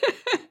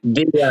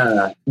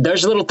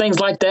there's little things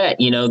like that,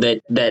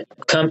 that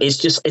come.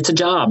 It's a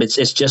job.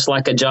 It's just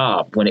like a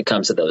job when it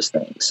comes to those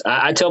things.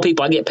 I tell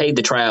people I get paid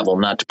to travel,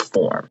 not to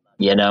perform.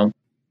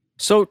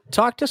 So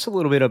talk to us a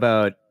little bit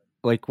about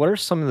what are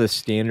some of the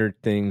standard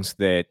things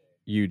that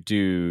you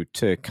do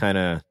to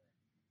kind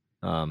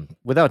of,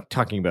 without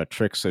talking about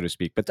tricks, so to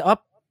speak, but to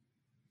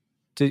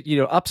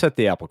upset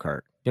the apple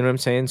cart. You know what I'm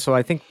saying? So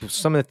I think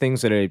some of the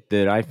things that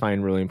I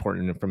find really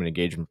important from an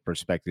engagement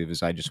perspective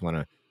is I just want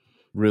to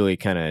really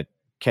kind of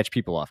catch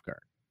people off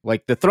guard.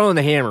 Like the throwing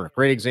the hammer,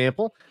 great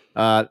example.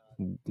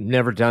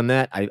 Never done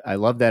that. I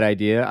love that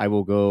idea. I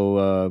will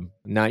go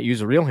not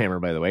use a real hammer,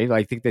 by the way.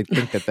 I think they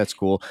think that that's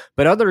cool.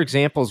 But other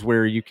examples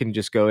where you can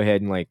just go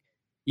ahead and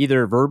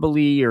either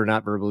verbally or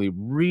not verbally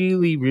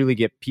really, really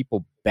get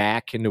people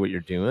back into what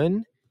you're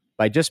doing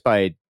by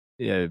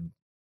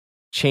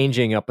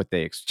changing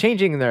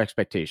their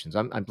expectations.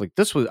 I'm like,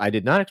 I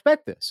did not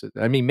expect this.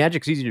 I mean,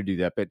 magic's easy to do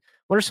that, but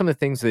what are some of the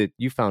things that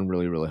you found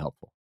really, really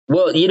helpful?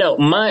 Well,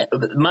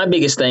 my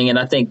biggest thing, and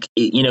I think,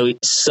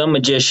 some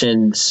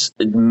magicians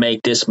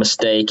make this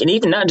mistake, and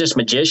even not just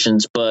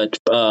magicians, but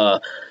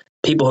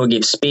people who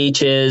give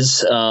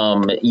speeches,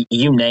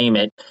 you name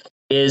it,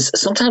 is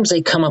sometimes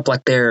they come up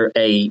like they're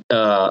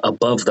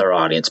above their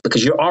audience,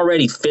 because you're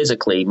already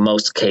physically,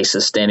 most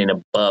cases, standing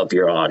above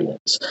your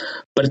audience.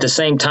 But at the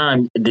same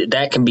time,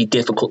 that can be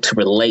difficult to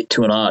relate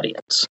to an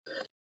audience.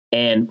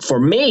 And for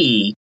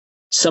me,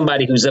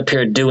 somebody who's up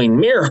here doing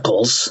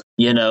miracles,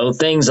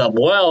 things of,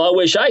 well, I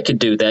wish I could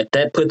do that.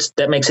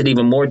 That makes it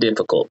even more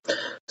difficult.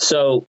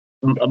 So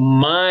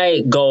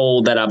my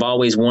goal that I've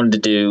always wanted to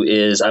do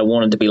is I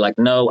wanted to be like,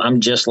 no, I'm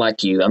just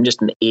like you. I'm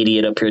just an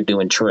idiot up here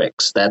doing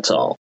tricks. That's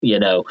all,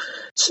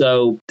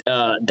 So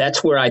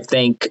that's where I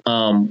think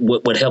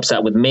what helps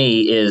out with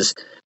me is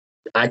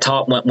I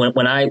taught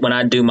when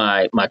I do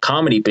my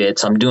comedy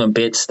bits, I'm doing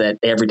bits that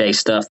everyday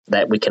stuff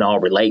that we can all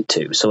relate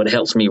to. So it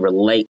helps me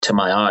relate to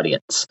my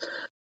audience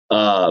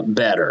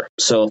better.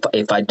 So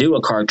if I do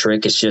a card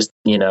trick, it's just,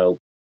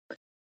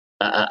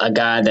 a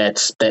guy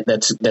that's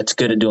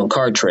good at doing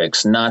card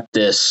tricks, not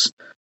this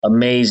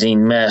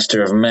amazing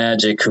master of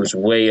magic who's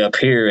way up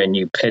here and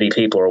you petty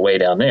people are way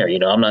down there.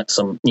 I'm not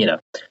some,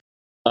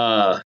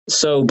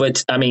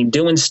 But I mean,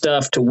 doing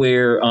stuff to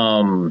where,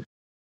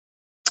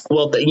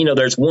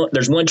 there's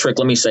one trick.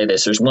 Let me say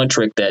this. There's one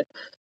trick that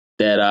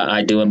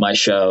I do in my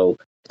show.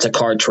 It's a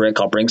card trick.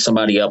 I'll bring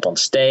somebody up on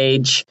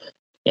stage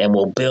and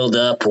we'll build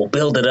it up,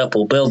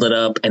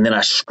 and then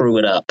I screw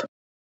it up.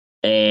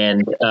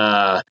 And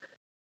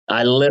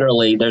I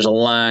literally, there's a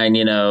line,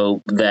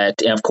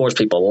 that, and of course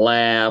people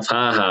laugh,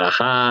 ha, ha,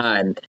 ha.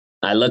 And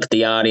I look at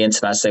the audience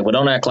and I say, well,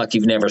 don't act like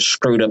you've never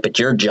screwed up at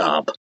your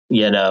job,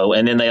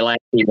 and then they laugh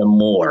even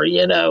more,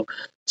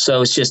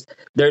 So it's just,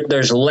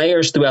 there's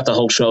layers throughout the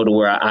whole show to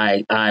where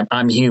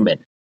I'm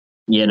human,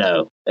 and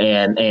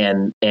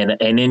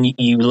then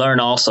you learn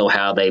also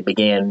how they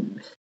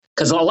began.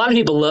 Because a lot of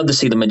people love to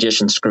see the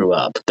magician screw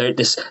up.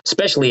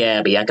 Especially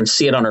Abby. I can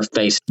see it on her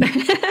face. But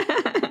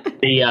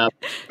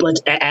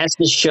as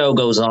the show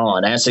goes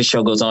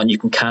on, you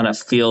can kind of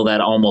feel that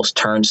almost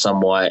turn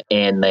somewhat,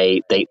 and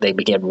they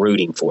begin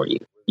rooting for you.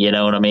 You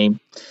know what I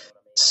mean?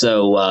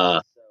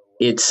 So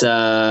it's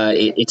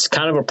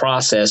kind of a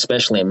process,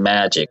 especially in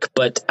magic.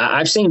 But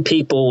I've seen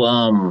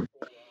people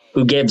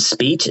who give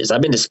speeches.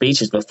 I've been to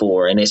speeches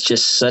before, and it's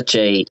just such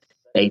a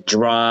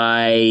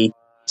dry.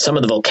 Some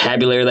of the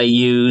vocabulary they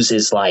use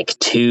is like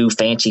too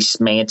fancy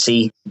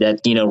smancy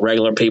that,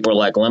 regular people are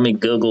like, let me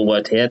Google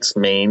what hits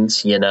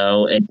means,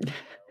 And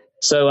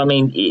so, I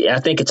mean, I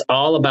think it's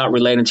all about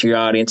relating to your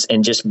audience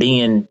and just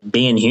being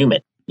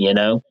human,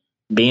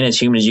 being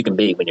as human as you can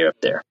be when you're up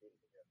there.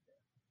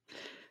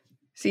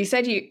 So you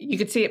said you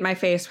could see it in my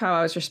face how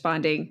I was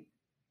responding.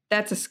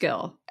 That's a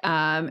skill.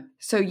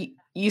 So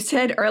you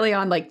said early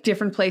on, like,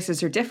 different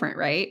places are different,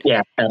 right?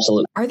 Yeah,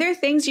 absolutely. Are there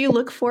things you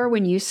look for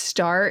when you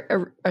start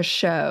a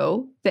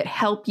show that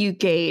help you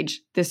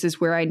gauge this is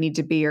where I need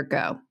to be or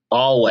go?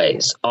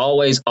 Always,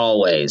 always,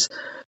 always.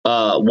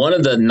 One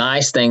of the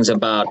nice things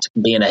about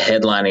being a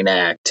headlining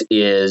act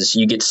is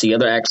you get to see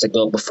other acts that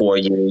go before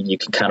you. You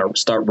can kind of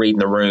start reading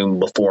the room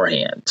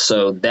beforehand.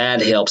 So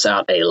that helps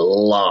out a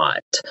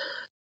lot.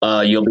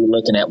 You'll be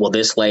looking at, well,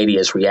 this lady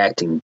is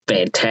reacting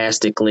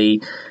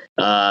fantastically.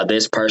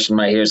 This person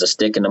right here is a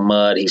stick in the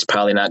mud. He's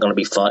probably not going to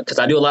be fun, because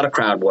I do a lot of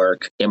crowd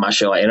work in my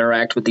show. I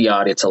interact with the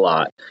audience a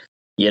lot,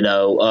 kind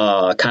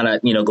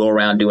of, go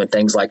around doing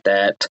things like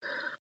that.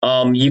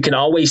 You can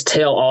always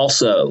tell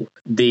also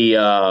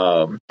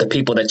the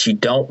people that you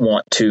don't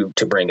want to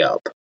bring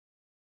up.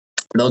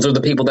 Those are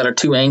the people that are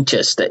too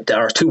anxious, that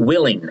are too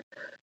willing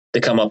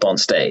to come up on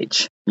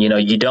stage.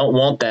 You don't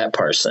want that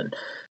person.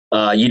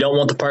 You don't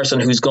want the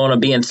person who's going to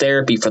be in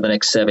therapy for the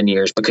next 7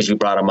 years because you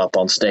brought them up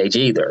on stage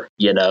either,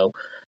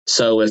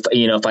 So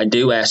if I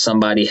do ask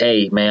somebody,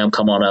 hey, ma'am,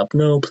 come on up.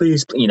 No,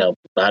 please.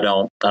 I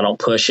don't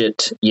push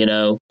it,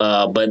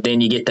 but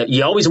then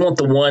you always want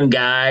the one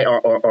guy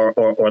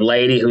or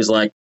lady who's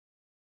like,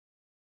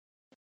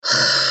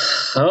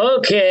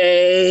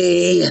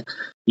 okay,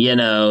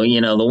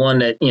 the one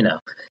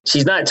that,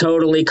 she's not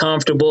totally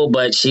comfortable,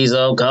 but she's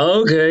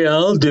okay,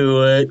 I'll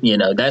do it.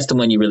 That's the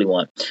one you really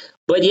want.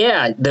 But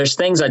yeah, there's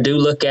things I do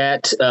look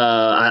at.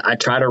 I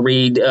try to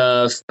read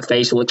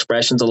facial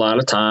expressions a lot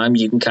of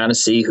times. You can kind of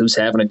see who's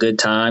having a good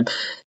time.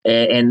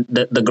 And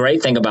the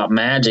great thing about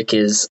magic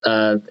is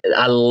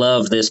I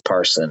love this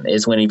person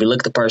is when if you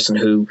look at the person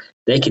who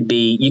you could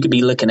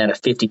be looking at a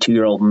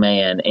 52-year-old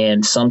man.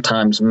 And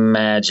sometimes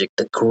magic,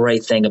 the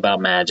great thing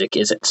about magic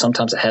is that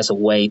sometimes it has a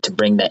way to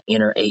bring that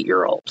inner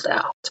 8-year-old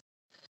out.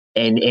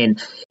 And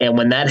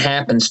when that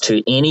happens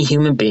to any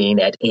human being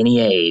at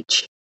any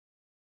age,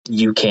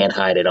 you can't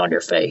hide it on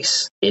your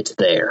face. It's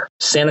there.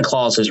 Santa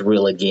Claus is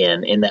real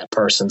again in that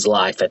person's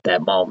life at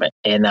that moment.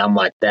 And I'm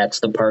like, that's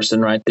the person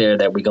right there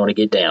that we're going to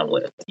get down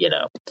with,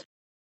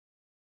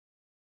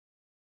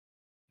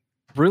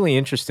 Really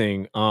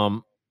interesting.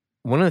 One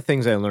of the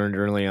things I learned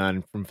early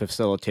on from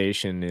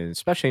facilitation is,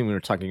 especially when we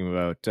were talking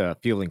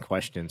about fielding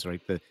questions,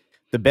 right?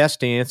 The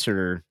best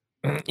answer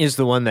is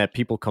the one that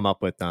people come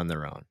up with on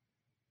their own.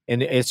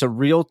 And it's a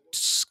real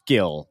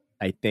skill,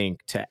 I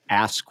think, to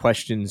ask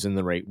questions in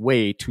the right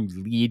way to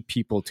lead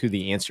people to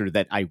the answer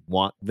that I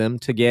want them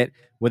to get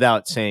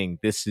without saying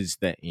this is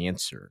the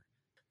answer.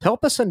 To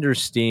help us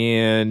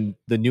understand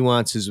the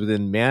nuances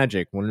within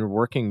magic when we're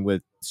working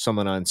with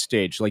someone on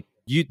stage, like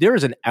there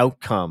is an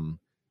outcome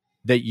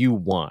that you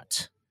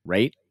want,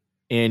 right?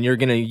 And you're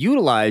going to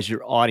utilize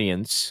your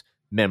audience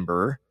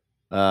member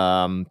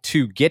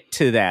to get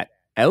to that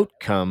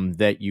outcome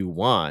that you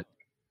want.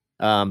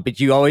 But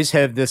you always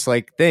have this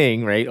like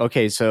thing, right?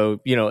 Okay, so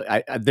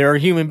they're a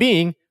human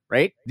being,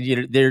 right?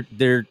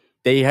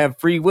 They have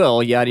free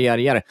will, yada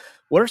yada yada.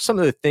 What are some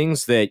of the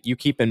things that you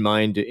keep in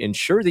mind to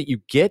ensure that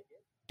you get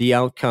the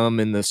outcome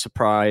and the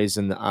surprise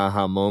and the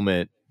aha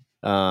moment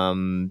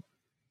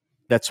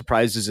that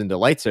surprises and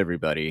delights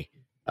everybody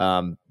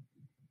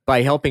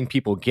by helping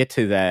people get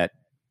to that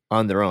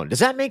on their own? Does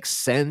that make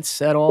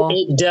sense at all?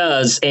 It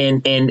does,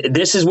 and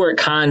this is where it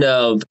kind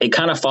of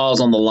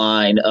falls on the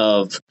line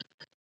of.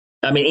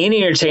 I mean,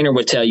 any entertainer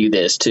would tell you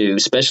this too,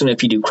 especially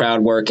if you do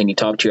crowd work and you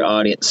talk to your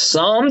audience.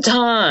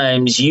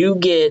 Sometimes you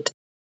get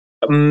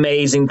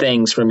amazing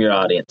things from your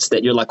audience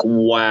that you're like,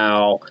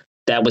 wow,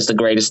 That was the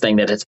greatest thing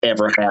that has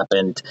ever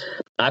happened.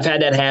 I've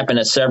had that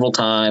happen several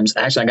times.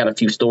 Actually, I got a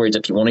few stories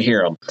if you want to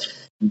hear them.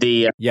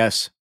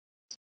 Yes.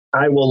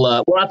 I will.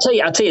 Well, I'll tell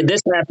you.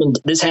 This happened.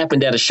 This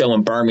happened at a show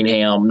in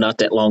Birmingham not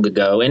that long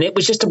ago, and it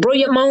was just a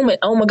brilliant moment.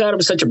 Oh my God, it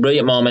was such a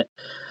brilliant moment.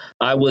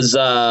 I was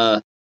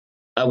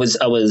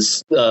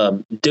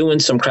doing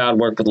some crowd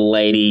work with a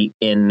lady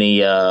in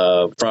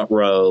the front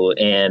row,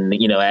 and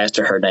asked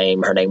her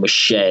name. Her name was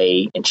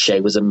Shay, and Shay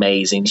was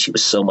amazing. She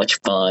was so much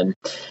fun,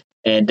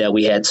 and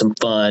we had some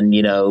fun,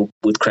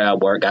 with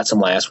crowd work. Got some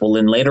laughs. Well,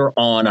 then later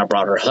on, I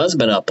brought her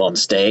husband up on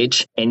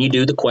stage, and you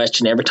do the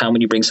question every time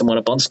when you bring someone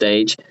up on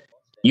stage.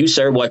 You,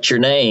 sir, what's your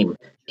name?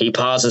 He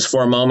pauses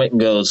for a moment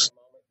and goes,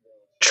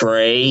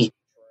 Trey.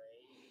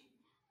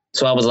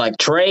 So I was like,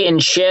 Trey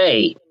and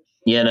Shay,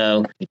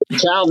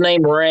 child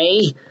named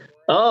Ray.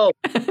 Oh,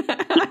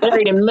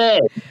 married and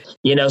met.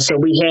 So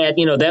we had,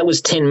 that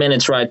was 10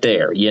 minutes right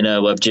there,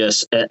 of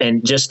just,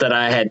 and just that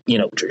I had,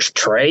 just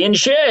Trey and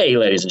Shay,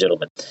 ladies and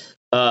gentlemen.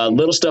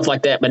 Little stuff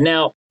like that. But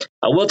now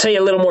I will tell you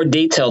a little more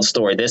detailed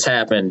story. This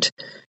happened.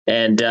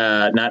 And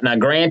now,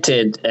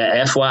 granted,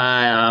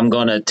 FYI, I'm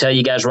going to tell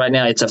you guys right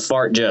now, it's a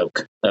fart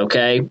joke.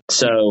 OK,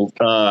 so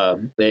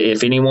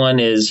if anyone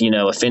is,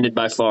 offended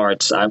by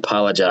farts, I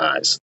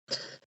apologize.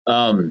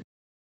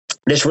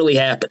 This really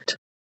happened.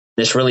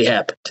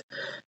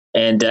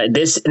 And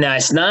now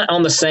it's not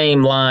on the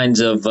same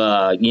lines of,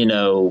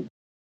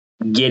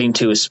 getting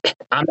to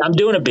I'm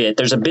doing a bit.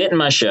 There's a bit in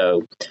my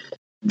show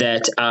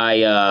that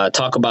I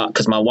talk about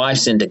because my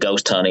wife's into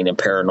ghost hunting and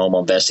paranormal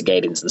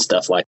investigatings and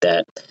stuff like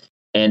that.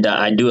 And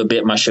I do a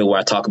bit in my show where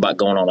I talk about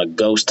going on a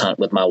ghost hunt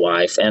with my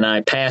wife, and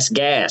I pass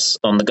gas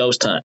on the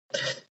ghost hunt.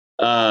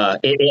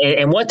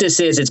 And what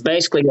this is, it's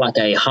basically like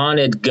a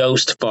haunted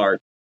ghost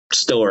fart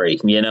story.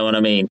 You know what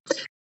I mean?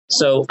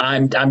 So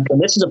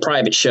this is a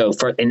private show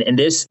and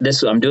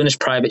I'm doing this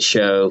private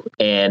show,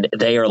 and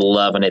they are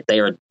loving it. They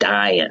are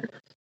dying.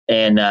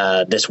 And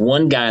this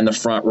one guy in the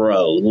front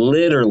row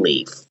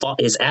literally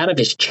is out of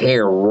his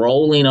chair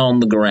rolling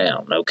on the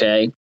ground.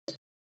 Okay.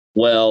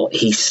 Well,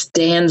 he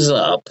stands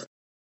up,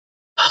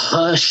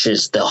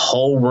 hushes the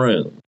whole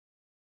room,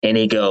 and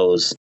he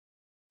goes,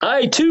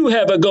 I too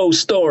have a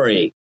ghost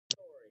story.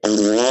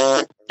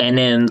 And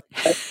then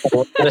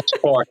that's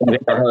part you've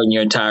ever heard in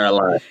your entire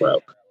life,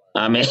 bro.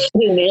 I mean,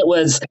 it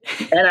was,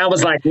 and I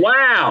was like,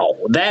 wow,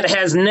 that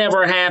has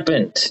never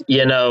happened.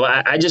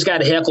 I just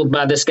got heckled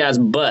by this guy's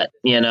butt,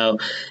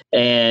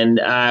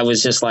 and I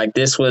was just like,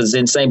 this was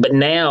insane. But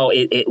now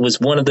it was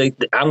one of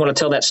I'm going to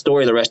tell that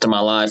story the rest of my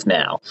life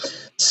now.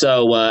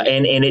 So,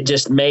 and it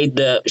just made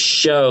the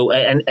show,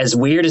 and as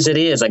weird as it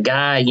is, a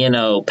guy,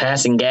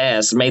 passing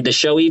gas made the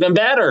show even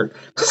better.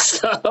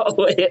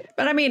 But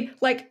I mean,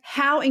 like,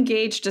 how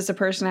engaged does a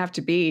person have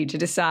to be to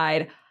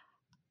decide,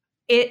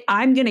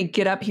 I'm going to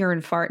get up here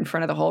and fart in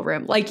front of the whole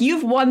room? Like,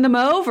 you've won them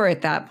over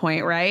at that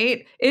point,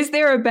 right? Is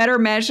there a better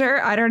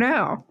measure? I don't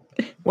know.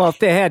 Well, if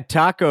they had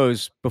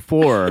tacos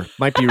before,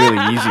 might be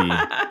really easy.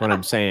 What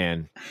I'm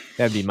saying,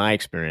 that'd be my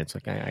experience.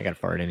 Like, I got to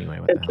fart anyway.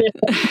 What the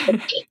hell?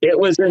 It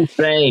was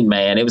insane,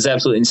 man. It was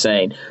absolutely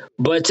insane.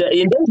 But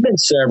there's been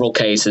several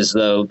cases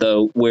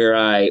though, where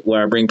I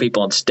bring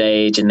people on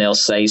stage and they'll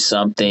say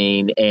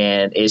something,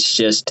 and it's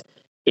just,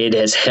 it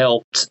has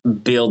helped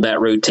build that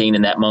routine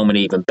in that moment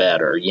even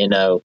better,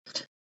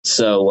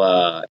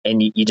 So,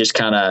 and you just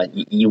kind of,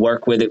 you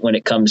work with it when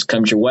it comes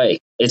your way.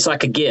 It's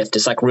like a gift.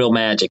 It's like real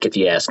magic, if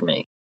you ask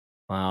me.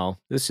 Wow.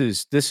 This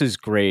is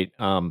great.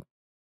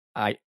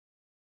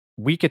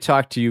 We could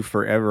talk to you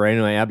forever. I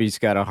know Abby's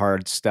got a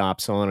hard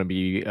stop, so I want to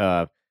be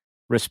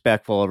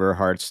respectful of her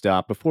hard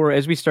stop.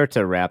 As we start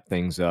to wrap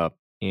things up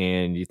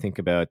and you think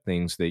about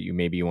things that you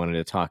maybe wanted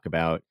to talk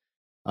about,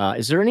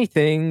 is there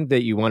anything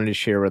that you wanted to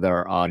share with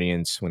our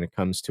audience when it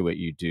comes to what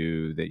you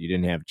do that you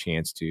didn't have a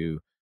chance to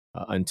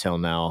until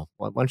now?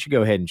 Why don't you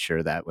go ahead and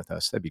share that with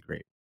us? That'd be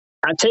great.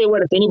 I tell you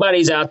what, if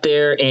anybody's out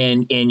there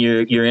and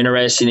you're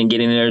interested in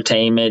getting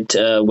entertainment,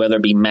 whether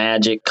it be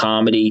magic,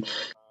 comedy,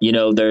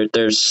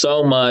 there's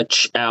so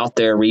much out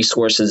there,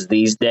 resources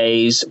these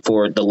days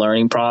for the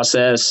learning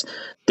process.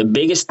 The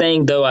biggest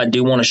thing, though, I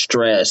do want to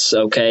stress,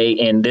 okay,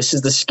 and this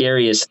is the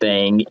scariest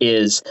thing,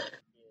 is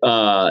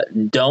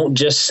don't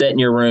just sit in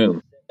your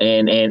room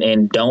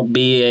and don't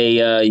be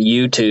a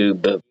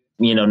YouTube.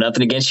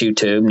 Nothing against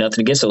YouTube,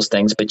 nothing against those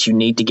things, but you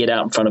need to get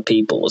out in front of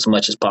people as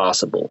much as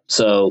possible.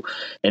 So,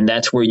 and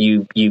that's where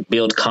you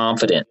build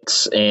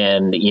confidence,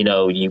 and you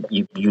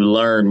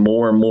learn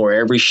more and more.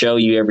 Every show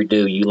you ever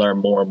do, you learn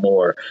more and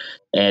more.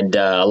 And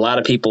a lot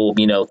of people,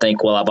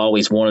 think, well, I've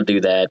always wanted to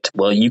do that.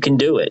 Well, you can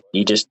do it.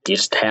 You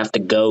just have to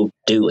go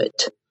do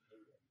it.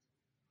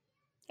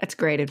 That's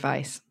great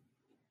advice.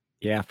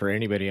 Yeah, for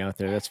anybody out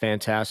there, that's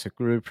fantastic.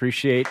 We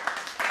appreciate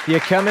you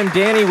coming,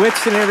 Danny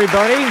Whitson,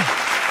 everybody.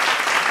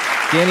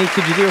 Danny,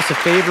 could you do us a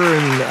favor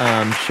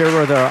and share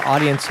with our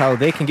audience how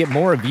they can get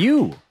more of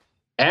you?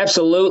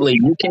 Absolutely.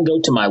 You can go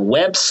to my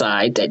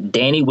website at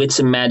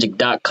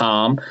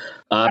DannyWhitsonMagic.com.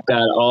 I've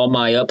got all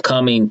my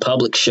upcoming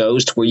public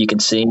shows to where you can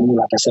see me.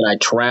 Like I said, I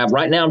travel.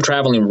 Right now, I'm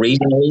traveling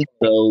regionally.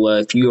 So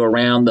if you're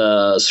around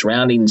the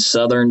surrounding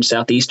southern,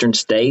 southeastern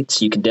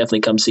states, you can definitely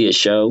come see a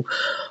show.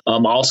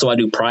 Also, I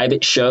do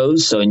private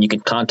shows, and you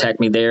can contact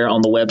me there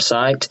on the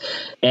website.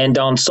 And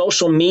on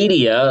social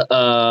media,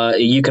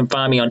 you can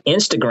find me on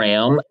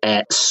Instagram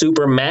at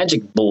Super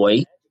Magic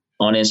Boy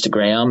on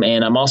Instagram.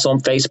 And I'm also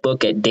on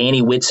Facebook at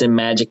Danny Whitson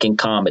Magic and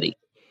Comedy.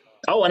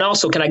 Oh, and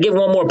also, can I give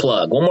one more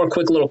plug? One more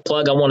quick little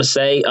plug I want to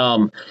say.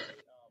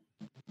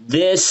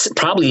 This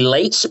probably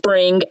late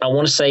spring, I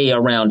want to say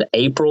around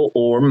April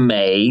or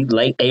May,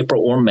 late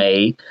April or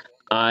May,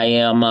 I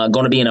am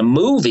going to be in a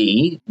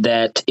movie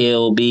that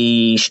will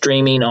be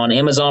streaming on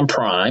Amazon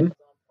Prime.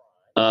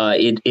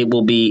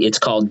 It's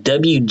called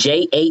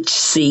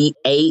WJHC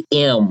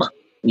AM.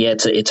 Yeah,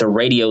 it's a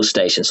radio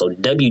station. So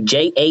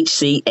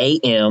WJHC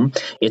AM.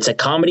 It's a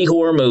comedy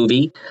horror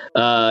movie.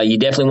 You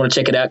definitely want to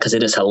check it out because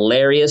it is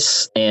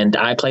hilarious. And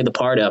I play the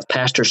part of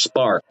Pastor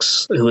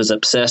Sparks, who is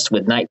obsessed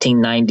with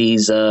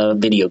 1990s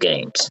video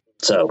games.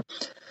 So,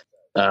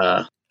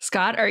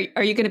 Scott, are you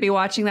going to be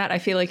watching that? I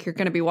feel like you're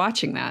going to be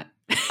watching that.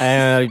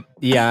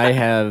 Yeah, I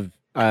have.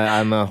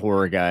 I'm a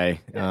horror guy.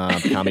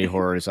 Comedy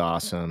horror is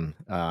awesome.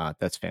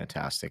 That's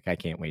fantastic. I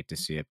can't wait to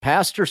see it.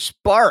 Pastor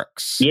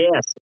Sparks.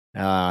 Yes.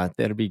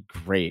 That'll be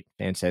great.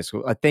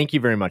 Fantastic. Thank you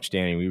very much,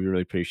 Danny. We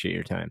really appreciate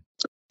your time.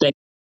 Thank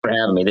you for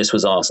having me. This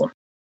was awesome.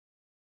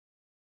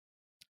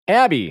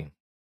 Abby.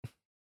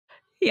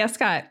 Yeah,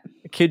 Scott.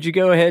 Could you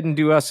go ahead and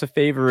do us a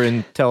favor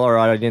and tell our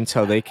audience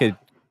how they could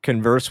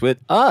converse with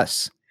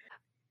us?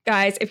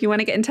 Guys, if you want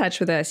to get in touch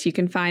with us, you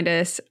can find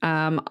us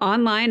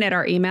online at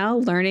our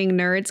email,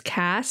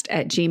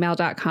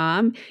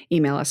 learningnerdscast@gmail.com.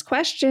 Email us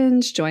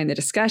questions, join the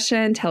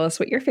discussion, tell us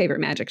what your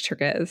favorite magic trick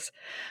is.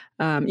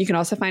 You can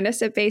also find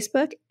us at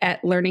Facebook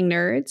at Learning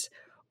Nerds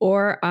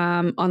or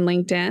on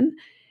LinkedIn.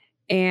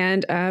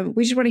 And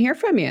we just want to hear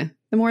from you.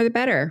 The more, the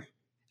better.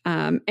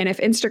 And if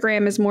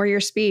Instagram is more your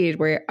speed,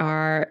 we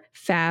are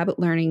Fab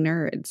Learning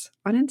Nerds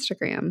on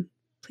Instagram.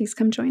 Please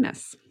come join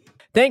us.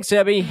 Thanks,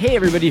 Abby. Hey,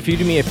 everybody, if you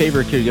do me a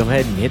favor, could you go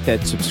ahead and hit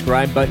that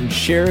subscribe button,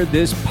 share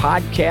this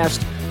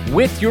podcast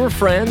with your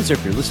friends.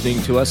 If you're listening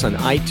to us on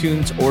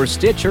iTunes or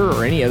Stitcher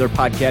or any other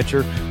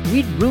podcatcher,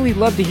 we'd really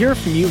love to hear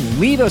from you.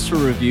 Leave us a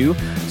review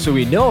so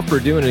we know if we're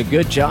doing a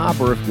good job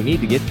or if we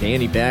need to get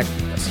Danny back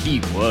because he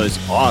was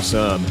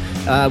awesome.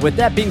 With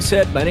that being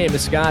said, my name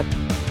is Scott.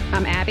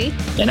 I'm Abby.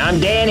 And I'm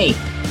Danny.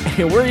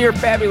 And we're your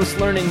fabulous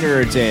learning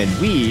nerds, and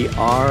we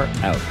are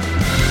out.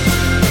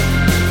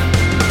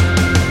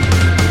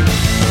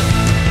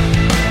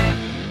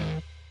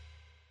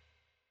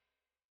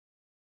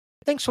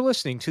 Thanks for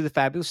listening to the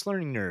Fabulous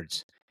Learning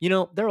Nerds. You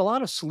know, there are a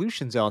lot of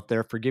solutions out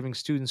there for giving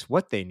students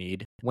what they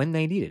need when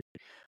they need it.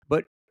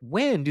 But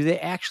when do they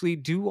actually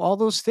do all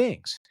those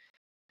things?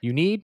 You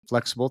need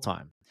flexible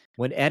time.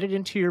 When added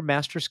into your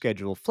master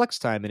schedule, flex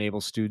time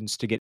enables students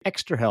to get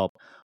extra help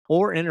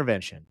or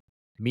intervention,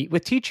 meet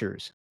with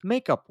teachers,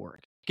 make up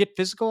work, get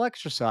physical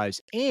exercise,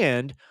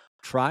 and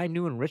try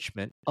new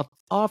enrichment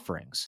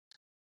offerings.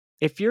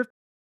 If you're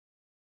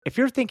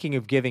thinking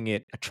of giving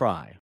it a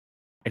try,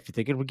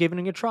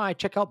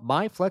 check out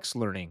My Flex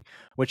Learning,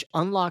 which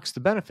unlocks the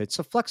benefits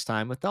of flex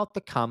time without the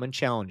common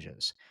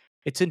challenges.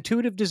 Its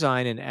intuitive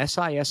design and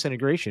SIS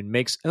integration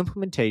makes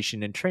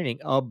implementation and training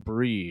a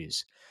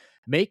breeze.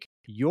 Make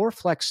your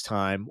flex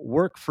time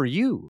work for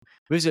you.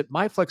 Visit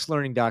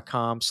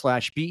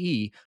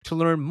myflexlearning.com/BE to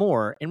learn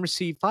more and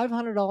receive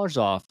 $500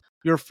 off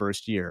your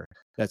first year.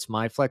 That's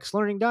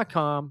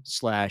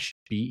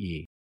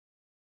myflexlearning.com/BE.